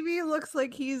 Stevie looks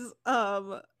like he's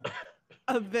a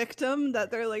victim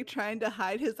that they're like trying to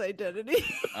hide his identity,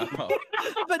 Oh.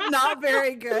 but not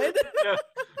very good. They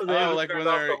Oh, haven't like when turned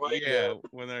off they're the light yeah, yet.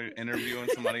 when they're interviewing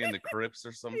somebody in the crypts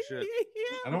or some shit.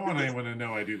 I don't want anyone to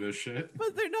know I do this shit.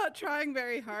 But they're not trying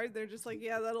very hard. They're just like,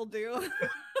 yeah, that'll do.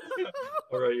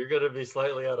 All right, you're gonna be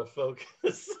slightly out of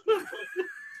focus.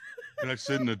 Can I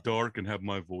sit in the dark and have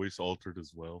my voice altered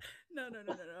as well? No.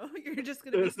 You're just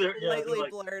gonna be Is there- yeah, they're slightly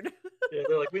like- blurred. Yeah,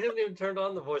 they're like, we haven't even turned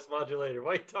on the voice modulator.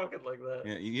 Why are you talking like that?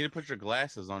 Yeah, you need to put your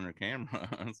glasses on your camera.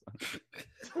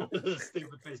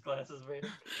 Stupid face glasses, man.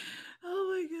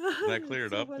 Oh my god. Does that clear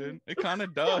it so up, funny. dude? It kind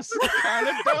of does. It kind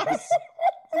of does.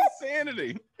 It's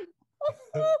insanity.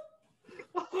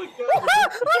 Oh my Look at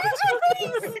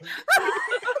your god. face.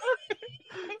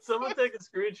 Someone take a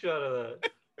screenshot of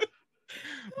that.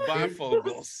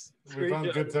 Bifocals. We found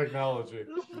Screenshot. good technology.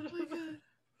 Oh my god.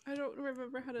 I don't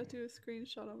remember how to do a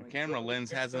screenshot on my Camera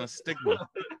lens has an astigma.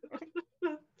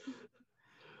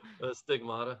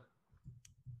 Stigmata.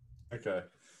 Okay.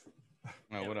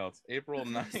 Oh, what else? April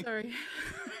 9th. Sorry.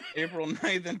 April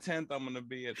 9th and 10th, I'm going to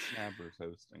be at Snappers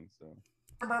hosting. So,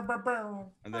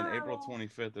 and then April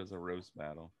 25th, there's a roast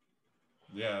battle.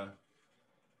 Yeah.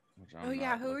 Which Oh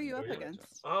yeah, who are you up Yeah.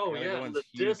 against? Oh The other yeah, one's the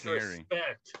Hugh Carey.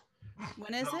 disrespect.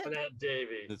 When is Coming it? at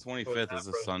Davey. The for 25th that is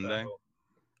a roast Sunday. battle.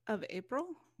 Of April?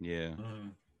 Yeah.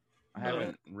 Mhm. I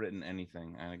haven't written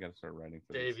anything. I got to start writing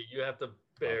for Davey, you have to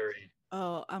bury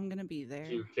Oh, I'm gonna be there.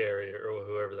 Hugh Carey or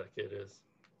whoever that kid is.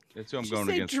 That's who I'm Did you going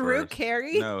say against Drew first.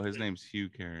 Carey? No, his name's Hugh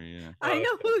Carey. Yeah. I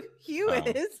know who Hugh Oh.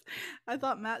 is. I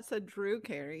thought Matt said Drew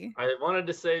Carey. I wanted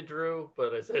to say Drew,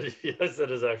 but I said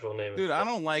his actual name. Dude, I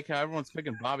don't like how everyone's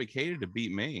picking Bobby Katie to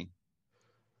beat me.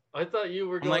 I thought you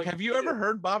were I'm going. like, have you ever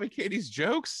heard Bobby Katie's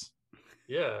jokes?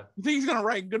 Yeah. You think he's gonna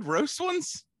write good roast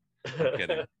ones? I'm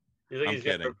kidding. You think I'm he's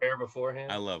gonna kidding. prepare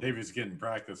beforehand? I love it. Davey's getting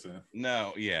practice in.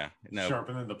 No, yeah, no.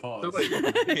 Sharpening the paws.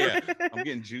 Yeah, I'm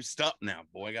getting juiced up now,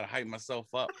 boy. I gotta hype myself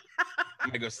up. I'm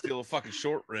gonna go steal a fucking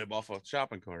short rib off a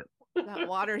shopping cart. That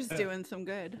water's doing some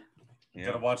good. You Yeah.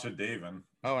 gotta watch it, Davin.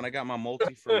 Oh, and I got my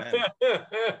multi for men.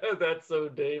 That's so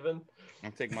Davin.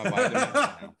 I'm taking my vitamins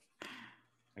now.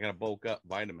 I gotta bulk up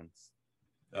vitamins.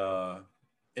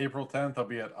 April 10th, I'll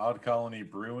be at Odd Colony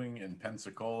Brewing in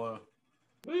Pensacola.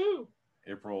 Woo!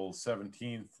 April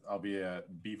 17th, I'll be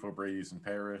at Beef O'Brady's in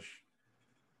Parrish.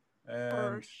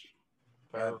 And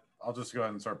I'll just go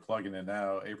ahead and start plugging it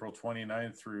now. April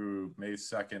 29th through May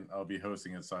 2nd, I'll be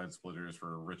hosting at Side Splitters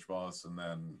for Rich Boss. And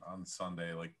then on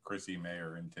Sunday, like Chrissy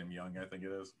Mayer and Tim Young, I think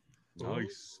it is.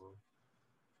 Nice.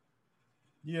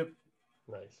 Yep.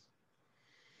 Nice.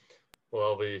 Well,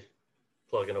 I'll be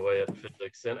plugging away at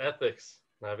physics and ethics.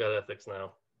 I've got ethics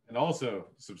now. And also,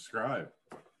 subscribe.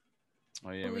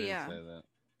 Oh yeah, Oh, we yeah. didn't say that.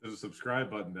 There's a subscribe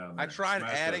button down there. I tried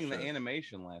Smash that adding the shit.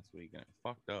 animation last week and it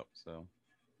fucked up. So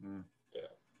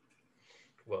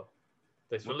Well,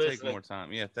 thanks for we'll take listening. more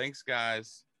time. Yeah, thanks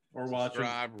guys. Or watching.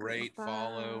 Subscribe, rate,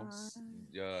 follow,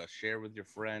 share with your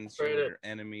friends, share Rate with it. your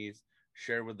enemies,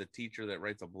 share with the teacher that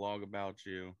writes a blog about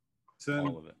you. Send,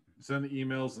 All of it. send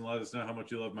emails and let us know how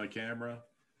much you love my camera.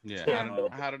 Yeah. Yeah.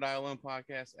 How did I learn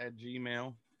podcast at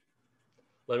Gmail?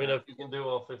 Let me know if you can do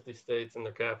all 50 states and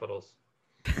their capitals.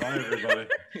 Bye, everybody.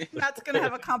 Matt's gonna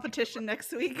have a competition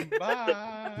next week.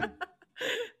 Bye.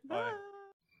 Bye.